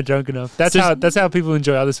 You're not drunk enough. That's how people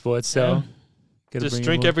enjoy other sports. So just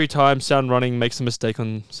drink every time Sound Running makes a mistake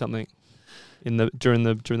on something during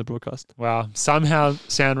the broadcast. Wow. Somehow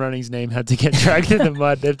Sound Running's name had to get dragged in the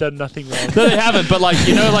mud. They've done nothing wrong. No, they haven't. But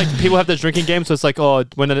people have those drinking games. So it's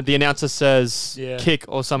when the announcer says kick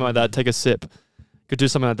or something like that, take a sip. Could do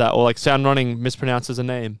something like that. Or Sound Running mispronounces a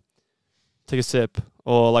name, take a sip.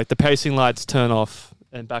 Or the pacing lights turn off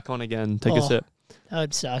and back on again, take a sip. That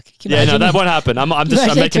would suck. That won't happen. I'm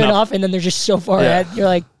making turn up. off and then they're just so far ahead. You're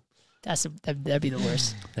like, that'd be the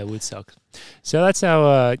worst. That would suck. So that's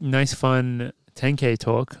our nice, fun 10K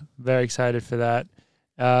talk. Very excited for that.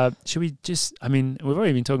 Should we just, we've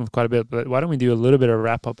already been talking for quite a bit, but why don't we do a little bit of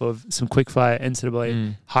wrap up of some quickfire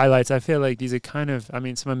NCAA highlights? I feel like these are kind of,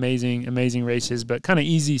 some amazing, amazing races, but kind of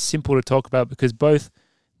easy, simple to talk about because both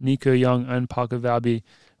Nico Young and Parker Valby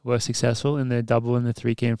were successful in their double in the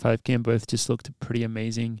 3K and 5K and both just looked pretty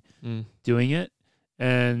amazing doing it.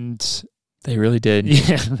 And they really did.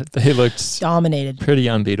 Yeah. They looked dominated. Pretty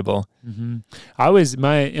unbeatable. Mm-hmm.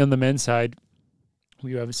 On the men's side,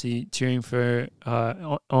 we were obviously cheering for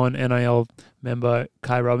on NIL member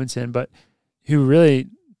Kai Robinson, but who really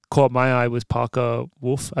caught my eye was Parker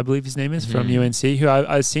Wolf, I believe his name is, from UNC, who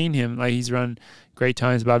I've seen him, he's run great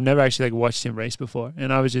times, but I've never actually watched him race before.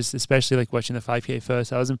 And I was just, especially watching the 5K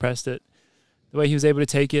first, I was impressed at the way he was able to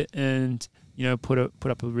take it and, put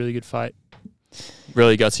up a really good fight.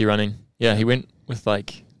 Really gutsy running. Yeah, he went with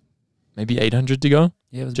maybe 800 to go.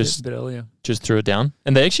 Yeah, it was just a bit earlier. Just threw it down.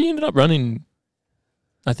 And they actually ended up running,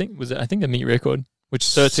 I think a meet record, which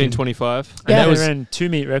 13:25. Yeah, they ran 2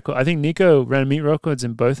 meet records. I think Nico ran meet records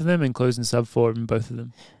in both of them and closed in sub 4 in both of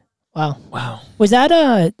them. Wow. Was that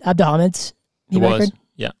Abdelhamid's meet record?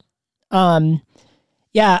 Yeah.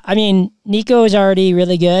 Yeah, Nico is already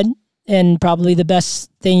really good, and probably the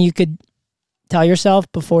best thing you could tell yourself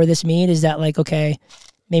before this meet is that okay,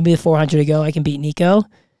 maybe the 400 to go, I can beat Nico.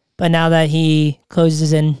 But now that he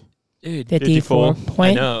closes in 54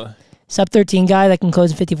 point, I know. Sub 13 guy that can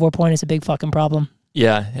close in 54 point is a big fucking problem.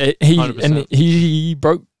 Yeah, he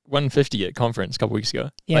broke 150 at conference a couple weeks ago.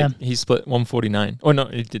 Yeah, he split 149. Oh no,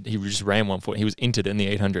 he just ran 140. He was entered in the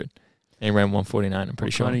 800, and he ran 149. I'm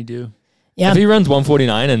pretty sure. What can he do? Yeah, if he runs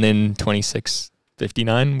 149 and then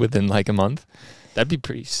 26:59 within a month, that'd be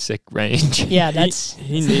pretty sick range. Yeah, that's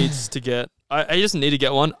he needs to get. I doesn't need to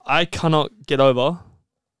get one. I cannot get over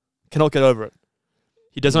it.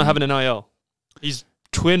 He does not have an NIL. His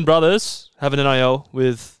twin brothers have an NIL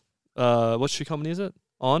with what shoe company is it?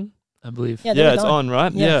 On? I believe. Yeah, it's On,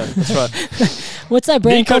 right? Yeah, that's right. What's that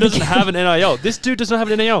brand Nico called? doesn't have an NIL. This dude does not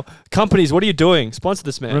have an NIL. Companies, what are you doing? Sponsor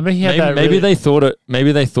this man. Remember he had maybe they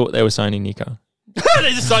thought they were signing Nico.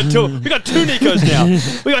 They just signed two. We got two Nikos now.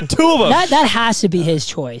 We got two of them. That has to be his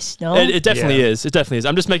choice. No, it definitely is. It definitely is.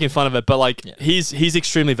 I'm just making fun of it, but like he's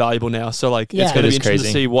extremely valuable now. So like it's going to be interesting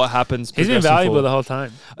to see what happens. He's been valuable the whole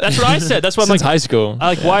time. That's what I said. That's what I'm like. High school.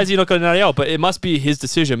 Why is he not going to NIL? But it must be his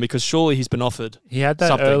decision because surely he's been offered. He had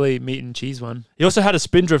that early meat and cheese one. He also had a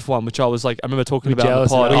spindrift one, which I was like, I remember talking about in the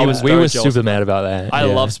pod. We were super mad about that. I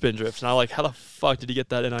love spindrifts, and I like, how the fuck did he get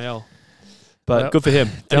that NIL? But good for him.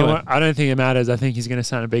 Anyway. I don't think it matters. I think he's going to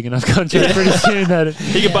sign a big enough contract pretty soon that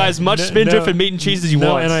he can buy as much spindrift and meat and cheese as he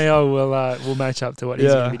wants. NIL will match up to what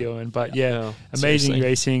he's going to be doing. But amazing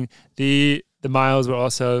racing. The miles were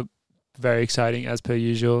also very exciting as per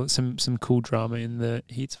usual. Some cool drama in the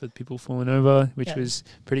heats with people falling over, which was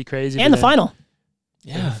pretty crazy. And the final.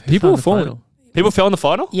 Yeah, people were falling. People fell in the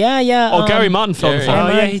final? Yeah. Oh, Gary Martin fell in the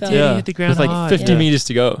final. He did. He hit the ground with like 50 meters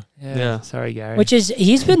to go. Yeah. Sorry, Gary.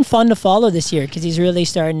 He's been fun to follow this year because he's really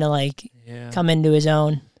starting to come into his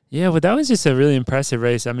own. Yeah, well, that was just a really impressive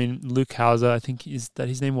race. I mean, Luke Hauser, I think is that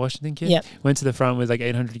his name, Washington kid? Yep. Went to the front with like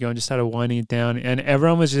 800 to go and just started winding it down. And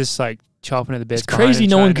everyone was just like chopping at the bits. It's crazy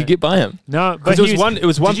no one could get by him. No, but it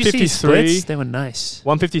was 153. They were nice.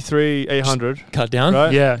 153, 800. Cut down?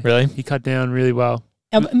 Right? Yeah. Really? He cut down really well.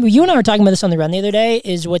 You and I were talking about this on the run the other day,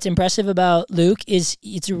 is what's impressive about Luke is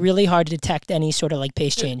it's really hard to detect any sort of like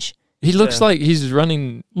pace change. He looks like he's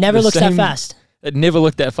running. Never looks that fast. It never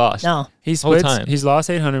looked that fast. No. He splits, his last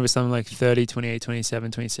 800 was something like 30, 28,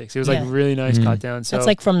 27, 26. It was like really nice cut down. So that's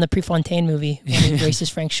like from the Prefontaine movie when he races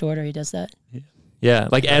Frank Shorter. He does that. Yeah,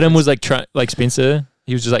 like Adam was like Spencer.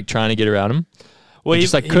 He was just like trying to get around him. Well, he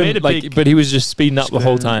couldn't, but he was just speeding up the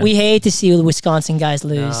whole time. We hate to see the Wisconsin guys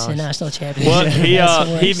lose in national championship. Well,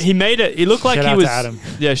 he made it. He looked like he was. Shout out to Adam.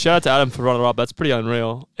 Yeah, shout out to Adam for runner up. That's pretty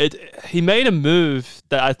unreal. He made a move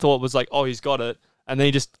that I thought was like, oh, he's got it, and then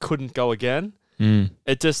he just couldn't go again. You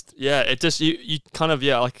kind of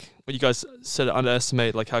like what you guys said,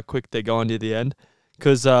 underestimate like how quick they're going near the end.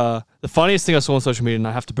 Because the funniest thing I saw on social media, and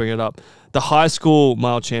I have to bring it up, the high school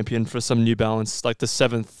mile champion for some New Balance, like the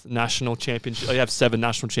 7th national championship. They have 7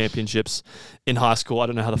 national championships in high school. I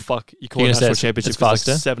don't know how the fuck you call it a national championship. It's like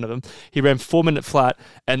 7 of them. He ran 4-minute flat,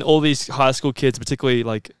 and all these high school kids, particularly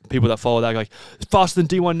like people that follow that, like faster than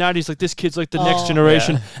D190s. Like this kid's like the next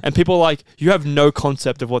generation, and people are like, you have no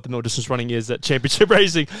concept of what the middle distance running is at championship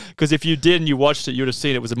racing. Because if you did and you watched it, you would have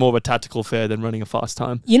seen it was more of a tactical affair than running a fast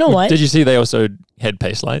time. You know what? Did you see they also had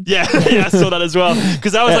pace lights? Yeah, I saw that as well.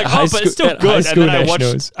 Because I was like, oh, but it's still good. And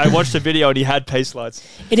then I watched the video and he had pace lights.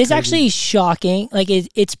 It is actually shocking. Like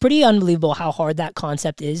it's pretty unbelievable how hard that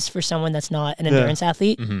concept is for someone that's not an endurance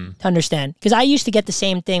athlete to understand. Because I used to get the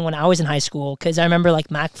same thing when I was in high school. Because I remember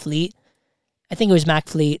like Mac Fleet, I think it was Mac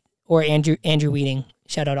Fleet or Andrew Wheating.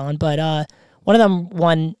 Shout out on, but one of them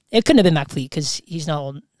won. It couldn't have been Mac Fleet because he's not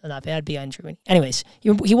old enough. It'd be Andrew Wheating. Anyways,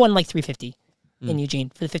 he won like 350. In Eugene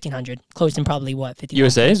for the 1500, closed in probably what 50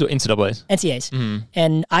 USA's or NCAA's? NCAA's.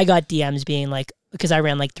 And I got DMs being like, because I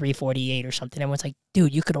ran like 348 or something. Everyone's like,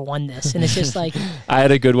 dude, you could have won this, and it's just like I had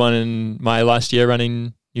a good one in my last year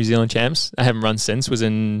running New Zealand champs. I haven't run since. Was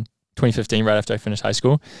in 2015, right after I finished high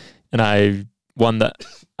school, and I won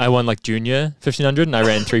like junior 1500, and I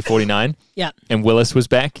ran 349. Yeah, and Willis was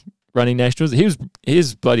back running nationals. He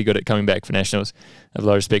was bloody good at coming back for nationals. I have a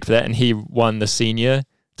lot of respect for that, and he won the senior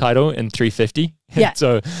title in 350. Yeah.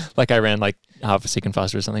 So like I ran like half a second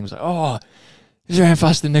faster or something. I was like, oh, he ran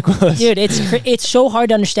faster than Nick Willis. Dude, it's so hard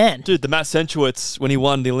to understand. Dude, the Matt Senchowitz, when he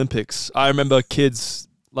won the Olympics, I remember kids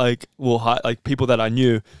like people that I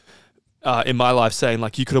knew in my life saying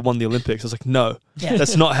like, you could have won the Olympics. I was like, no,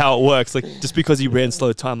 that's not how it works. Like just because he ran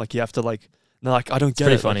slow time, like you have to like, no, like I don't get it.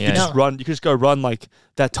 Pretty funny. Like, you could just go run like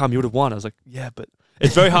that time you would have won. I was like, yeah, but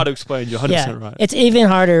it's very hard to explain. You're 100% right. It's even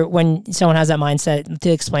harder when someone has that mindset to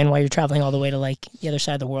explain why you're traveling all the way to like the other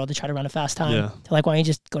side of the world to try to run a fast time. Yeah. To like, why don't you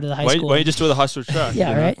just go to the high school? Why don't you just do the high school track?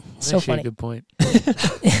 Yeah, right. So funny. A good point.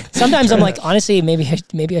 Sometimes I'm like, honestly, maybe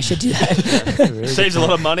I should do that. Really saves a lot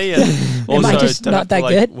of money and also am I just not that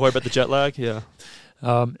good? Worry about the jet lag. Yeah.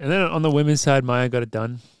 And then on the women's side, Maya got it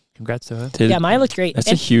done. Congrats to her. Yeah, Maya looked great.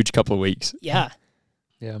 That's a huge couple of weeks. Yeah.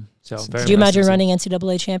 Yeah. So do you imagine running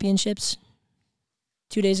NCAA championships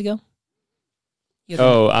 2 days ago?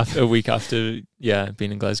 A week after,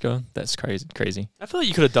 being in Glasgow. That's crazy. I feel like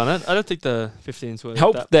you could have done it. I don't think the 15s were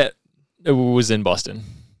help that it was in Boston.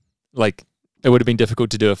 Like, it would have been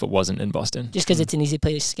difficult to do if it wasn't in Boston. Just because it's an easy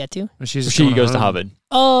place to get to? She goes to Harvard.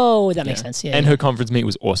 Oh, that makes sense. Yeah. And her conference meet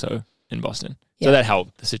was also in Boston. So that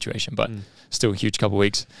helped the situation, but still a huge couple of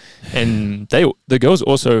weeks. And the girls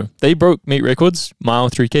also, they broke meet records, mile,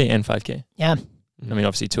 3K, and 5K. Yeah. I mean,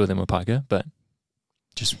 obviously 2 of them were Parker, but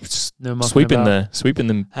Just No mucking sweeping about.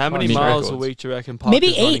 the. How many meet miles a records. week do you reckon Parker's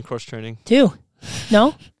Maybe running 8. cross training? 2.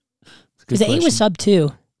 No? Good Because the 8 question. was sub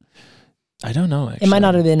 2. I don't know. Actually, It might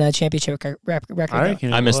not have been a championship record. I though.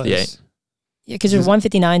 reckon I it missed the was. 8. Yeah, because it was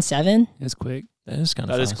 159.7. It's quick. That is kind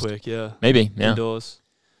of That is fast. quick, yeah. Maybe, yeah. Indoors.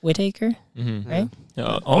 Whitaker, Mm-hmm. right?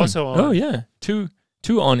 Also on. Oh yeah, two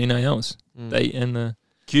on NILs. Mm. They and the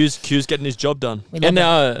Q's getting his job done. We love and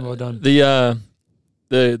that. Well done.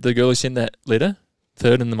 the girl who sent that letter,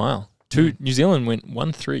 3rd in the mile. New Zealand went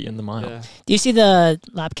 1-3 in the mile. Yeah. Do you see the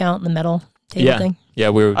lap count, the medal table Yeah. thing? Yeah,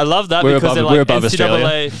 we're. I love that We're because above- they're we're like above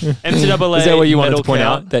NCAA. NCAA. Is that what you wanted medal to point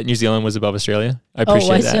count. out? That New Zealand was above Australia? I Oh,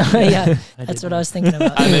 appreciate was that. yeah, I that's did what I was thinking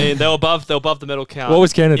about. I mean, they're above the medal count. What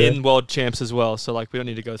was Canada? in world champs as well? So like, we don't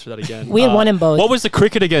need to go through that again. We had one in both. What was the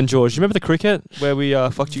cricket again, George? Do you remember the cricket where we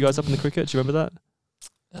fucked you guys up in the cricket? Do you remember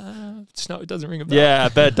that? No, it doesn't ring a bell. Yeah, I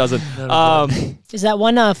bet it doesn't. Is that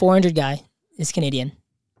one 400 guy? Is Canadian.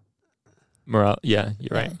 Morale. Yeah,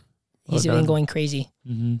 you're right. He's Well been done. going crazy.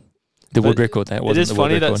 Mm-hmm. The wood But record. That It wasn't is the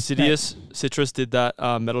funny world that record. Citrus did that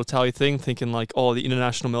medal tally thing, thinking like, oh, the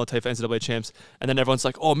international medal tally for NCAA champs, and then everyone's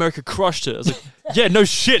like, oh, America crushed it. I was like, yeah, no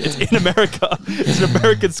shit, it's in America. It's an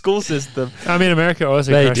American school system. I mean, America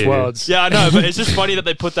also They crashed do. worlds. Yeah, I know, but it's just funny that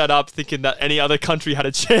they put that up, thinking that any other country had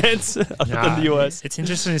a chance other Nah, than the US. It's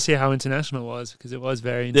interesting to see how international it was because it was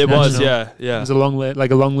very There international. was, yeah. It was a long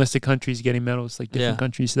like a long list of countries getting medals, like different Yeah.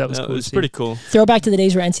 countries. So that was Yeah, cool. it was to see. pretty cool. Throwback to the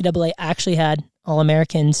days where NCAA actually had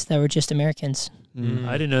All-Americans that were just Americans.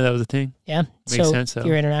 I didn't know that was a thing. Yeah. Makes so sense, though. if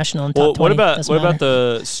you're international and top Well, 20, what about doesn't matter.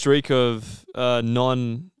 the streak of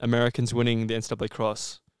non-Americans winning the NCAA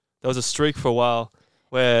cross? There was a streak for a while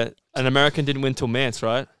where an American didn't win till Mance,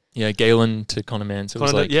 right? Yeah, Galen to Conor Mance. It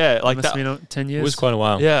was Kinda like yeah, like Must that. have been 10 it years. was quite a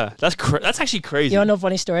while. Yeah, that's actually crazy. You want to know a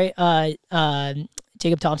funny story?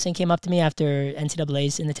 Jacob Thompson came up to me after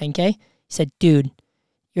NCAA's in the 10K. He said, dude,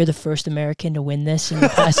 you're the first American to win this in the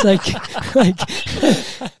past, like the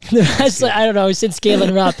past, like, I don't know, since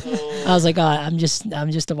scaling up. I was like, oh, I'm just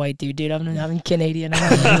a white dude. I'm Canadian.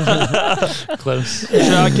 Close.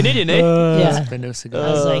 Canadian, eh? Yeah. Spin cigar.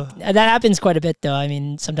 I was like, that happens quite a bit though. I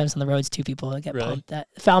mean, sometimes on the roads, 2 people that get Really? pumped. That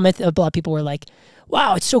Falmouth, a lot of people were like,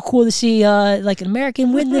 wow, it's so cool to see like an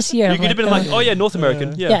American win this year. You I'm could have been like, oh yeah, North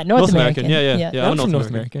American. Yeah, North American. Yeah, Yeah. I'm I'm North from North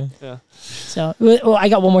American. America. So, well, I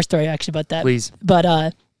got one more story actually about that. Please.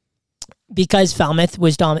 But because Falmouth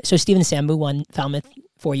was dominant, so Stephen Sambu won Falmouth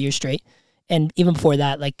 4 years straight, and even before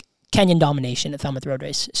that, like Kenyan domination at Falmouth Road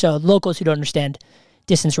Race. So locals who don't understand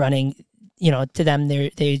distance running, to them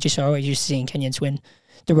they just are always used to seeing Kenyans win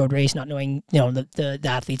the road race, not knowing the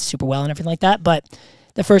athletes super well and everything like that. But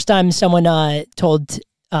the first time someone told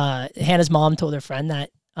Hannah's mom told her friend that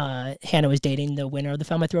Hannah was dating the winner of the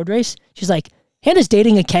Falmouth Road Race, she's like, Hannah's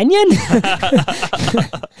dating a Kenyan?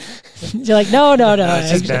 You're like, no.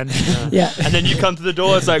 It's just Ben. Yeah. And then you come to the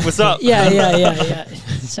door, it's like, what's up? Yeah.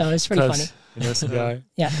 So it's pretty funny. That's the guy.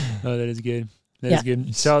 Yeah. Oh, that is good. That Yeah. is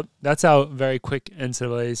good. So that's our very quick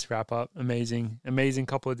NCAA's wrap up. Amazing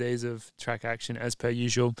couple of days of track action as per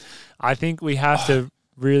usual. I think we have to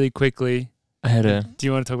really quickly. I had a. Do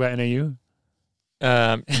you want to talk about NAU?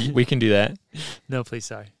 We can do that. No, please,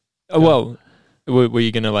 sorry. Well, were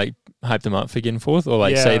you gonna like hype them up for getting 4th, or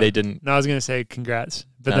like say Yeah. they didn't? No, I was gonna say congrats,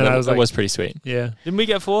 but No, then that, I was that like, was pretty sweet. yeah. Didn't we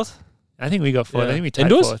get 4th? I think we got 4th. Yeah. I think we tied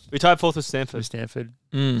Indoors? 4th We tied 4th with for Stanford. Stanford,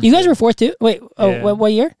 You guys were 4th too? Wait, Yeah.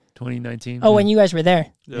 what year? 2019. Oh, when you guys were there.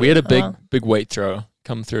 Yeah. We had a Oh. big weight throw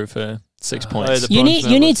come through for 6 Oh, points. the You bronze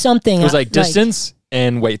need medalist. something. It was like distance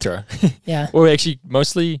and weight throw. Yeah. Or actually,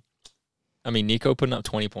 mostly, I mean, Nico putting up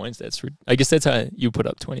 20 points. I guess that's how you put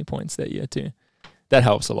up 20 points that year too. That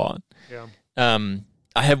helps a lot. Yeah.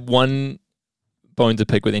 I have one bone to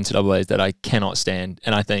pick with NCAAs that I cannot stand,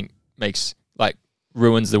 and I think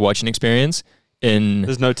ruins the watching experience in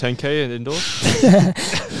There's no 10K in indoors.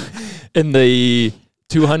 in the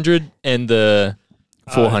 200 and the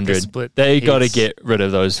 400. split They got to heats. get rid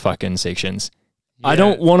of those fucking sections. I Yeah.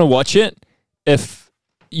 don't want to watch it if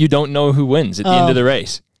you don't know who wins at the end Oh. of the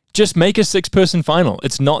race. Just make a 6-person final.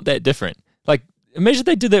 It's not that different. Like, imagine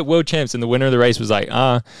they did that world champs and the winner of the race was like,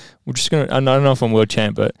 we're just going to, I don't know if I'm world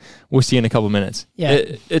champ, but we'll see in a couple minutes. Yeah.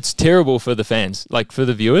 It's terrible for the fans, like for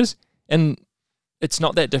the viewers. And it's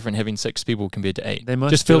not that different having 6 people compared to 8. They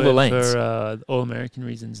must just fill do the it lanes. for All-American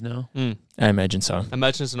reasons. No, Mm. I imagine so.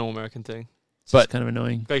 Imagine it's an all-American thing. it's But- just kind of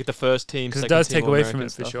annoying Like the first team, because it second does team take away All-American from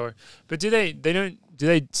it for stuff. sure. But do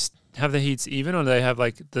they have the heats even, or do they have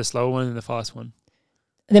like the slow one and the fast one?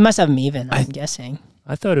 They must have them even, I'm guessing.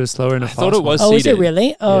 I thought it was slower in the I fast thought it one. was Oh, is it seeded.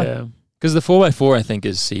 really? Oh, Yeah. Because the 4x4, I think,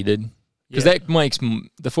 is seeded. Because Yeah. that makes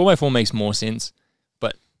the 4x4 makes more sense,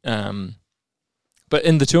 but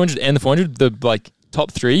in the 200 and the 400,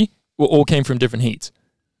 top 3 all came from different heats.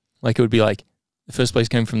 Like it would be like the first place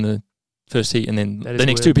came from the first heat, and then the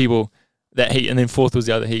next 2 people that heat, and then 4th was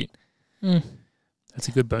the other heat. That's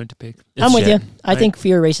a good bone to pick. I'm with you. I think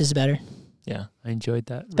fewer races is better. Yeah, I enjoyed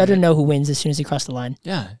that. Better to know who wins as soon as they cross the line.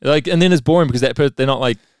 Yeah, like, and then it's boring because they're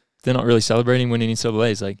not really celebrating winning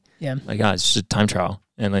NCAAs. Like, it's just a time trial,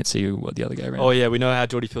 and let's see what the other guy ran. Oh yeah, we know how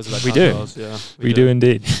Geordie feels about we time do. trials. Yeah, we do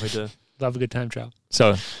indeed. We do. Love a good time trial.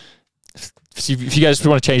 So, if you guys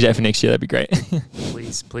want to change that for next year, that'd be great.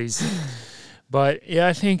 Please. But yeah,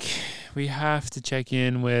 I think we have to check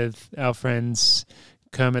in with our friends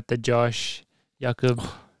Kermit the Josh, Jakob,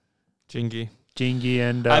 Jingy,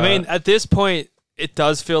 and I mean, at this point, it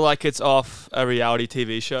does feel like it's off a reality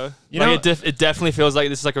TV show. It definitely feels like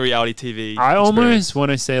this is like a reality TV. I almost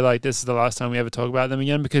want to say like this is the last time we ever talk about them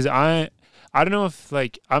again, because I don't know if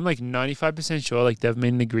like I'm like 95% sure like they've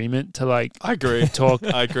made an agreement to like I agree talk.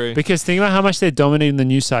 I agree, because think about how much they're dominating the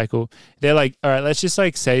news cycle. They're like, all right, let's just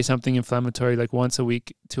like say something inflammatory like once a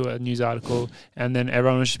week to a news article, and then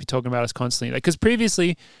everyone will just be talking about us constantly. Like, because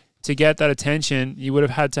previously, to get that attention, you would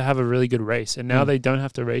have had to have a really good race, and now they don't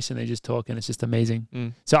have to race and they just talk, and it's just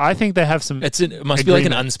amazing. So I think they have some. It must be like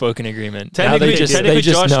an unspoken agreement. Technically,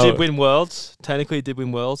 Josh did win worlds. Technically, he did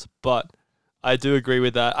win worlds, but I do agree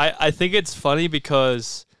with that. I think it's funny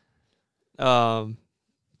because,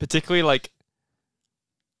 particularly like.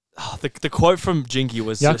 The quote from Jingy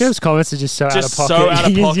was Jakob's comments are just so out of pocket. So out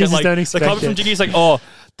of pocket. You just like don't the expect comment from Jingy is like, oh,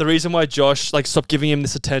 the reason why Josh like stopped giving him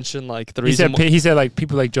this attention, like the reason he said like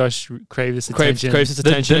people like Josh crave this attention. Craves this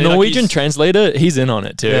attention. The Norwegian translator, he's in on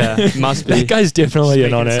it too. Yeah, must be. That guy's definitely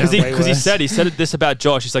in on it. Because he said this about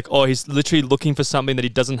Josh. He's like, oh, he's literally looking for something that he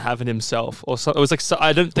doesn't have in himself, or so. It was like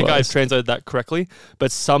I don't think I've translated that correctly,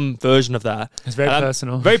 but some version of that. It's very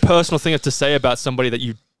personal. Very personal thing to say about somebody that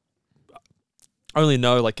you only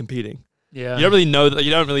know like competing. Yeah, you don't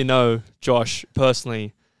really know Josh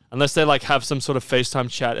personally, unless they like have some sort of FaceTime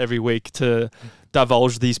chat every week to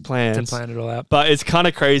divulge these plans. To plan it all out. But it's kind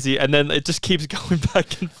of crazy, and then it just keeps going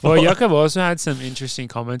back and forth. Well, Jakob also had some interesting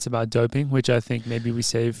comments about doping, which I think maybe we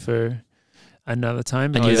save for another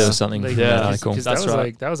time. I knew there was something. Like, yeah, cool.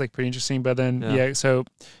 That was like pretty interesting. But then so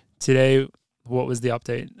today, what was the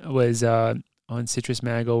update? Was on Citrus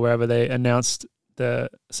Mag or wherever they announced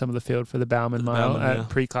some of the field for the Bowerman Mile at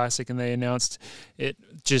Pre-Classic, and they announced it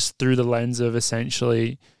just through the lens of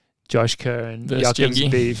essentially Josh Kerr and Jakob's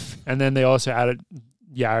beef, and then they also added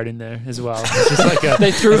Yared in there as well. It's just like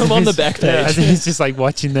they threw him on the back page. Yeah, I think he's just like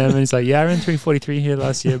watching them, and he's like, "Yeah, I ran 3:43 here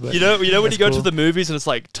last year." But you know when you go to the movies and it's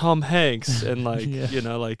like Tom Hanks and like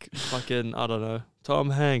like fucking I don't know.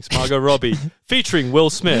 Tom Hanks, Margot Robbie, featuring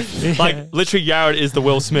Will Smith. Like, literally, Yared is the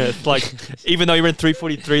Will Smith. Like, even though he ran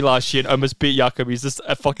 3:43 last year and almost beat Jakob, he's just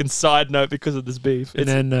a fucking side note because of this beef. It's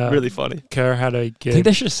really funny. Kerr had a good... I think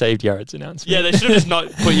they should have saved Yared's announcement. Yeah, they should have just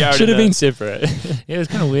not put Yared Should have been separate. Yeah, it was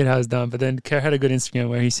kind of weird how it was done. But then Kerr had a good Instagram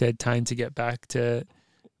where he said, time to get back to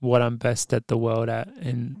what I'm best at the world at.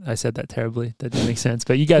 And I said that terribly. That didn't make sense.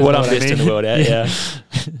 But you guys what know I'm what best I mean. in the world at, yeah.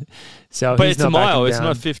 So but it's a mile. It's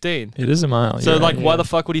not 15. It is a mile. So, why the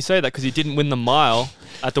fuck would he say that? Because he didn't win the mile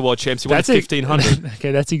at the World Champs. He won 1,500.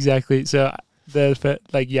 Okay, that's exactly. So,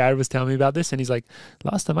 Yared was telling me about this, and he's like,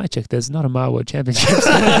 last time I checked, there's not a mile World Championships. This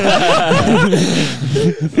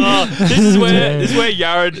is where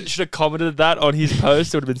Yared should have commented that on his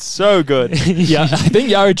post. It would have been so good. Yeah, I think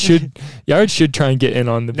Yared should try and get in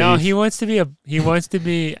on the beef. No, he wants to be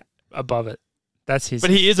above it. That's his. But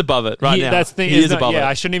he is above it now. That's the thing. He is above it. Yeah,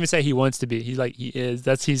 I shouldn't even say he wants to be. He's like, he is.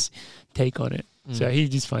 That's his take on it. So he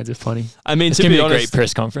just finds it funny. I mean, it's to going to be be a honest, great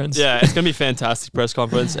press conference. Yeah, it's going to be a fantastic press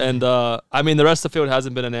conference. And I mean, the rest of the field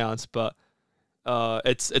hasn't been announced, but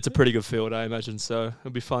it's a pretty good field, I imagine. So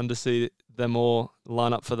it'll be fun to see them all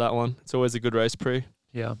line up for that one. It's always a good race pre.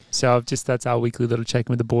 Yeah. So that's our weekly little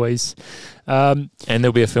check-in with the boys. And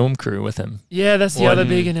there'll be a film crew with him. Yeah, that's the other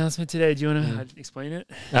big announcement today. Do you want to explain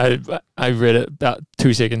it? I read it about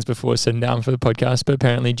 2 seconds before sitting down for the podcast, but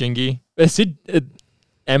apparently Jingy...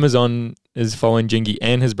 Amazon is following Jingy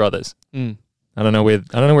and his brothers. I don't know where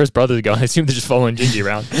his brothers are going. I assume they're just following Jingy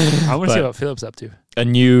around. I want to see what Philip's up to. A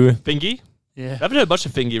new... Fingy? Yeah. I haven't heard much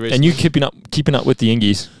of Fingy recently. And you keeping up with the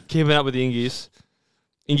Ingies. Keeping up with the Ingies.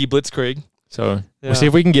 Ingy Blitzkrieg. So we'll see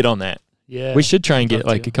if we can get on that. Yeah. We should try and get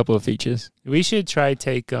like a couple of features. We should try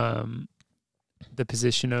take the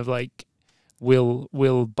position of like Will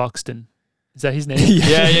Buxton. Is that his name?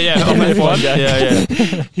 Yeah. Yeah.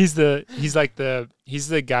 He's the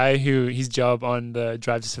guy who his job on the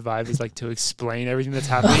Drive to Survive is like to explain everything that's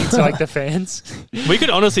happening to like the fans. We could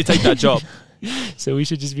honestly take that job. So we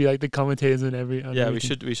should just be like the commentators on every. On Yeah,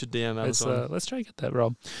 everything. we should DM Amazon. Let's try to get that,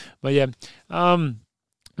 Rob. But yeah,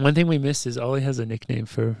 one thing we missed is Ollie has a nickname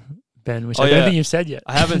for Ben, which I don't think you've said yet.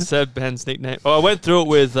 I haven't said Ben's nickname. Oh, I went through it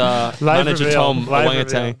with manager reveal. Tom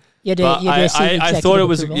Owangatang. I thought it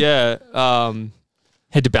was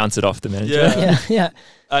Had to bounce it off the manager. Yeah.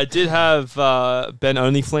 I did have Ben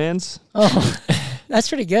OnlyFlans. Oh, that's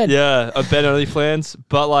pretty good. Yeah, Ben OnlyFlans.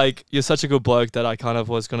 But like, you're such a good bloke that I kind of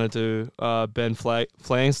was gonna do Ben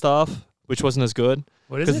Flaying Staff, which wasn't as good.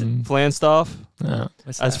 What is it? Flan Staff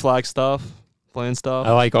As flag staff. Flan Staff.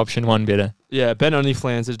 I like option 1 better. Yeah, Ben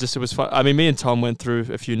OnlyFlans. It was fun. I mean, me and Tom went through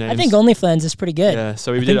a few names. I think OnlyFans is pretty good. Yeah,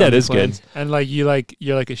 so we I did think that is good. OnlyFlans. And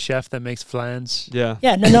you're like a chef that makes flans. Yeah.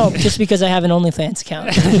 Yeah, no, just because I have an OnlyFans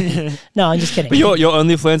account. No, I'm just kidding. But your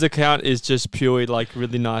OnlyFans account is just purely like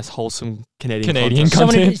really nice, wholesome Canadian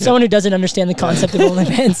content. Someone who doesn't understand the concept of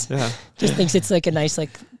OnlyFans just thinks it's like a nice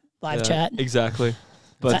live chat. Exactly.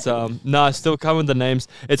 But I still come with the names.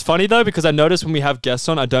 It's funny though, because I notice when we have guests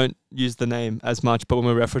on, I don't use the name as much, but when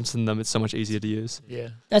we're referencing them, it's so much easier to use. Yeah,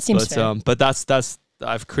 that seems fair. But that's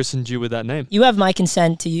I've christened you with that name. You have my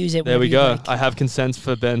consent to use it. There we go. Like. I have consent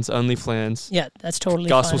for Ben's OnlyFlans. Yeah, that's totally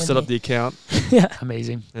Gus fine will set up the account. Yeah,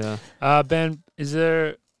 amazing. Yeah. Ben, is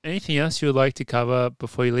there anything else you would like to cover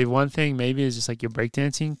before you leave? One thing maybe is just like your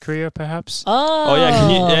breakdancing career, perhaps. Oh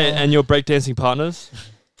yeah. And your breakdancing partners.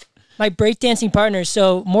 My breakdancing partner.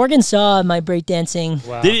 So Morgan saw my breakdancing.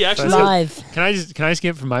 Wow. Did he actually live? Can I just get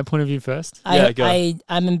it from my point of view first?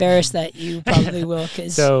 I'm embarrassed that you probably will.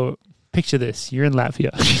 So picture this: you're in Latvia.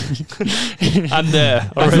 I'm there.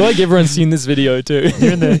 I feel like everyone's seen this video too.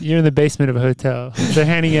 You're in the basement of a hotel. They're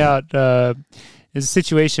handing out. There's a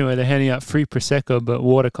situation where they're handing out free prosecco, but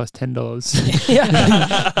water costs $10.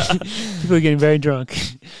 Yeah. People are getting very drunk.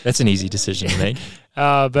 That's an easy decision to make.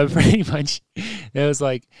 But pretty much, there was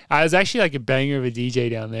I was actually like a banger of a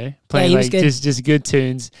DJ down there playing just good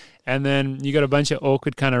tunes, and then you got a bunch of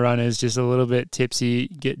awkward kind of runners, just a little bit tipsy,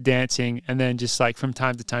 get dancing, and then just like from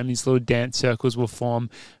time to time these little dance circles will form.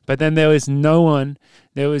 But then there was no one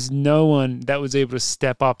that was able to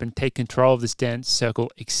step up and take control of this dance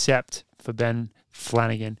circle except for Ben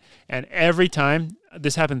Flanagan. And every time,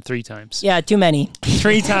 this happened 3 times. Yeah, too many.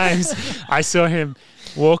 3 times I saw him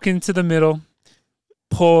walk into the middle,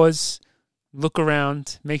 pause, look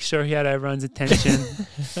around, make sure he had everyone's attention,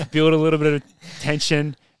 build a little bit of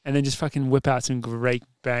tension, and then just fucking whip out some great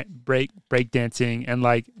break dancing. And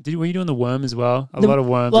were you doing the worm as well? A lot of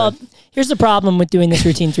worms. Well, here's the problem with doing this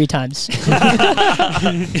routine 3 times.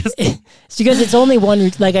 It's because it's only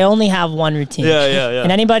one. I only have one routine. Yeah.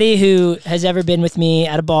 And anybody who has ever been with me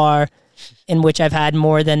at a bar in which I've had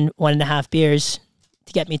more than 1.5 beers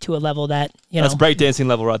to get me to a level that that's breakdancing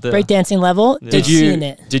level right there. Breakdancing level. Yeah.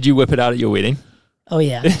 Did you whip it out at your wedding? Oh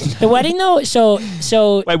yeah, the wedding though. So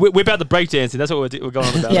wait, whip out the breakdancing. That's what we're going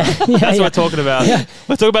on about. That's what we're talking about. Yeah.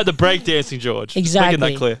 We're talking about the breakdancing, George. Exactly. Just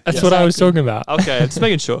making that clear. That's what I was talking about. Okay, just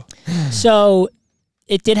making sure. So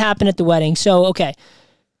it did happen at the wedding. So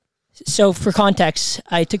for context,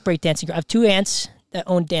 I took breakdancing. I have 2 aunts that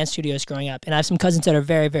owned dance studios growing up, and I have some cousins that are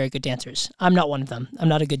very, very good dancers. I'm not one of them. I'm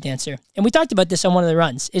not a good dancer. And we talked about this on one of the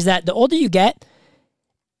runs, is that the older you get,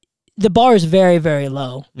 the bar is very, very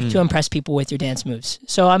low to impress people with your dance moves.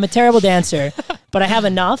 So I'm a terrible dancer, but I have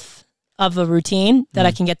enough of a routine that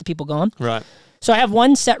I can get the people going. Right. So I have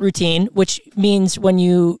one set routine, which means when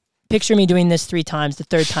you picture me doing this 3 times, the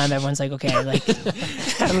 3rd time everyone's like, okay, I loved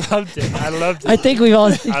it. I think we all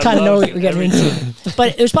kind of know what we're getting into.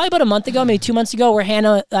 But it was probably about a month ago, maybe 2 months ago, where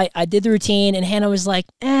Hannah, I did the routine, and Hannah was like,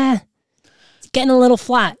 it's getting a little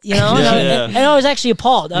flat, you know? And I was actually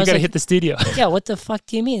appalled. I was gotta like, hit the studio. Yeah, what the fuck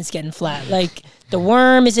do you mean it's getting flat? The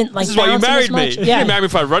worm isn't This is why you married me. Yeah. You married me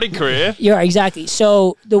for a running career. Yeah, exactly.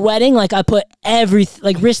 So the wedding, I put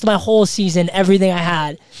everything, risked my whole season, everything I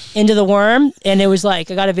had into the worm, and it was I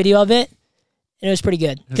got a video of it, and it was pretty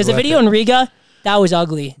good. Because the video in Riga, that was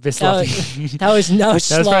ugly. That was probably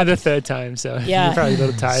the 3rd time, so you're probably a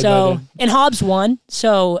little tired. So, and Hobbs won,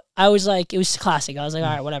 so I was it was classic. I was like, all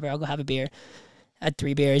right, whatever, I'll go have a beer. I had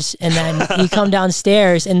 3 beers, and then you come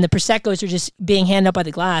downstairs, and the Proseccos are just being handed up by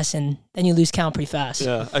the glass, and then you lose count pretty fast.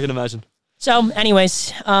 Yeah, I can imagine. So,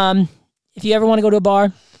 anyways, if you ever want to go to a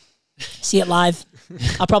bar, see it live.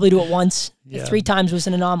 I'll probably do it once. Yeah. 3 times was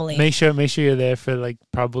an anomaly. Make sure you're there for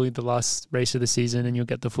probably the last race of the season, and you'll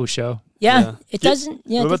get the full show. Yeah. It doesn't.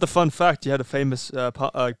 Yeah. What about the fun fact? You had a famous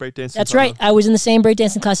breakdancing. That's right. I was in the same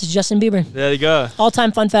breakdancing class as Justin Bieber. There you go.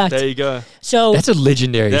 All-time fun fact. There you go. So that's a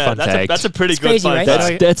legendary fun fact. That's a pretty good crazy, fun right?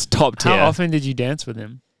 fact. That's top tier. How often did you dance with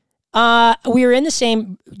him? We were in the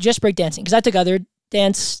same just breakdancing because I took other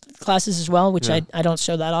dance classes as well, which I don't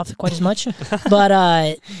show that off quite as much.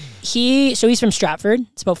 But he's from Stratford.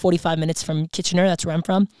 It's about 45 minutes from Kitchener. That's where I'm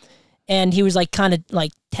from. And he was like kind of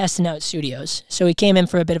like testing out studios. So he came in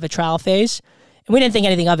for a bit of a trial phase. And we didn't think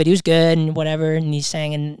anything of it. He was good and whatever. And he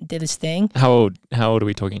sang and did his thing. How old are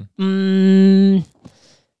we talking?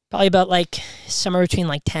 Probably about like somewhere between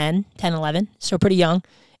like 10, 11. So pretty young.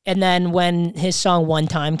 And then when his song One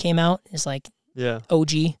Time came out, it's like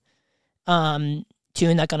OG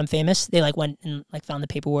tune that got him famous. They like went and like found the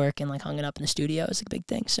paperwork and like hung it up in the studio. It was like a big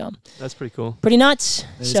thing. So that's pretty cool. Pretty nuts.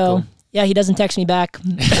 So cool. Yeah, he doesn't text me back.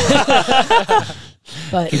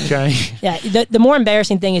 But keep trying. Yeah, the more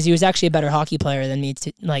embarrassing thing is he was actually a better hockey player than me.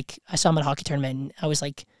 Like I saw him at a hockey tournament and I was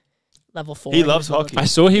like level 4. He loves hockey. I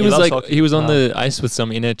saw he was like hockey. He was on the ice with some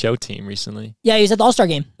NHL team recently. Yeah, he was at the All-Star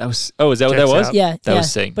game. That was is that what that was? Yeah. That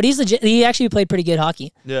was sick. But he's legit. He actually played pretty good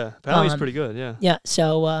hockey. Yeah, apparently he's pretty good. Yeah. Yeah.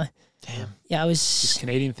 So damn. Yeah, I was just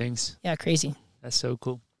Canadian things. Yeah, crazy. That's so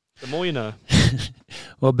cool. The more you know.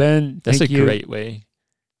 Well, Ben, that's thank you. Great way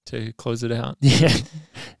to close it out. Yeah.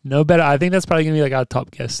 No better. I think that's probably going to be like our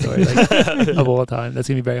top guest story of all time. That's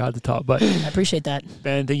going to be very hard to top. But I appreciate that.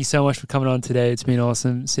 Ben, thank you so much for coming on today. It's been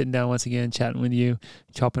awesome sitting down once again, chatting with you,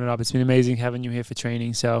 chopping it up. It's been amazing having you here for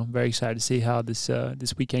training. So I'm very excited to see how this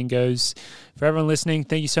weekend goes. For everyone listening,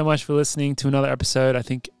 thank you so much for listening to another episode. I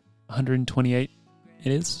think 128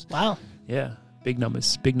 it is. Wow. Yeah. Big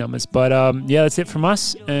numbers. But yeah, that's it from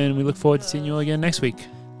us. And we look forward to seeing you all again next week.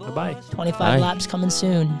 Bye-bye. 25 laps coming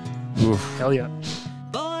soon. Oof. Hell yeah.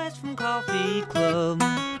 Boys from Coffee Club.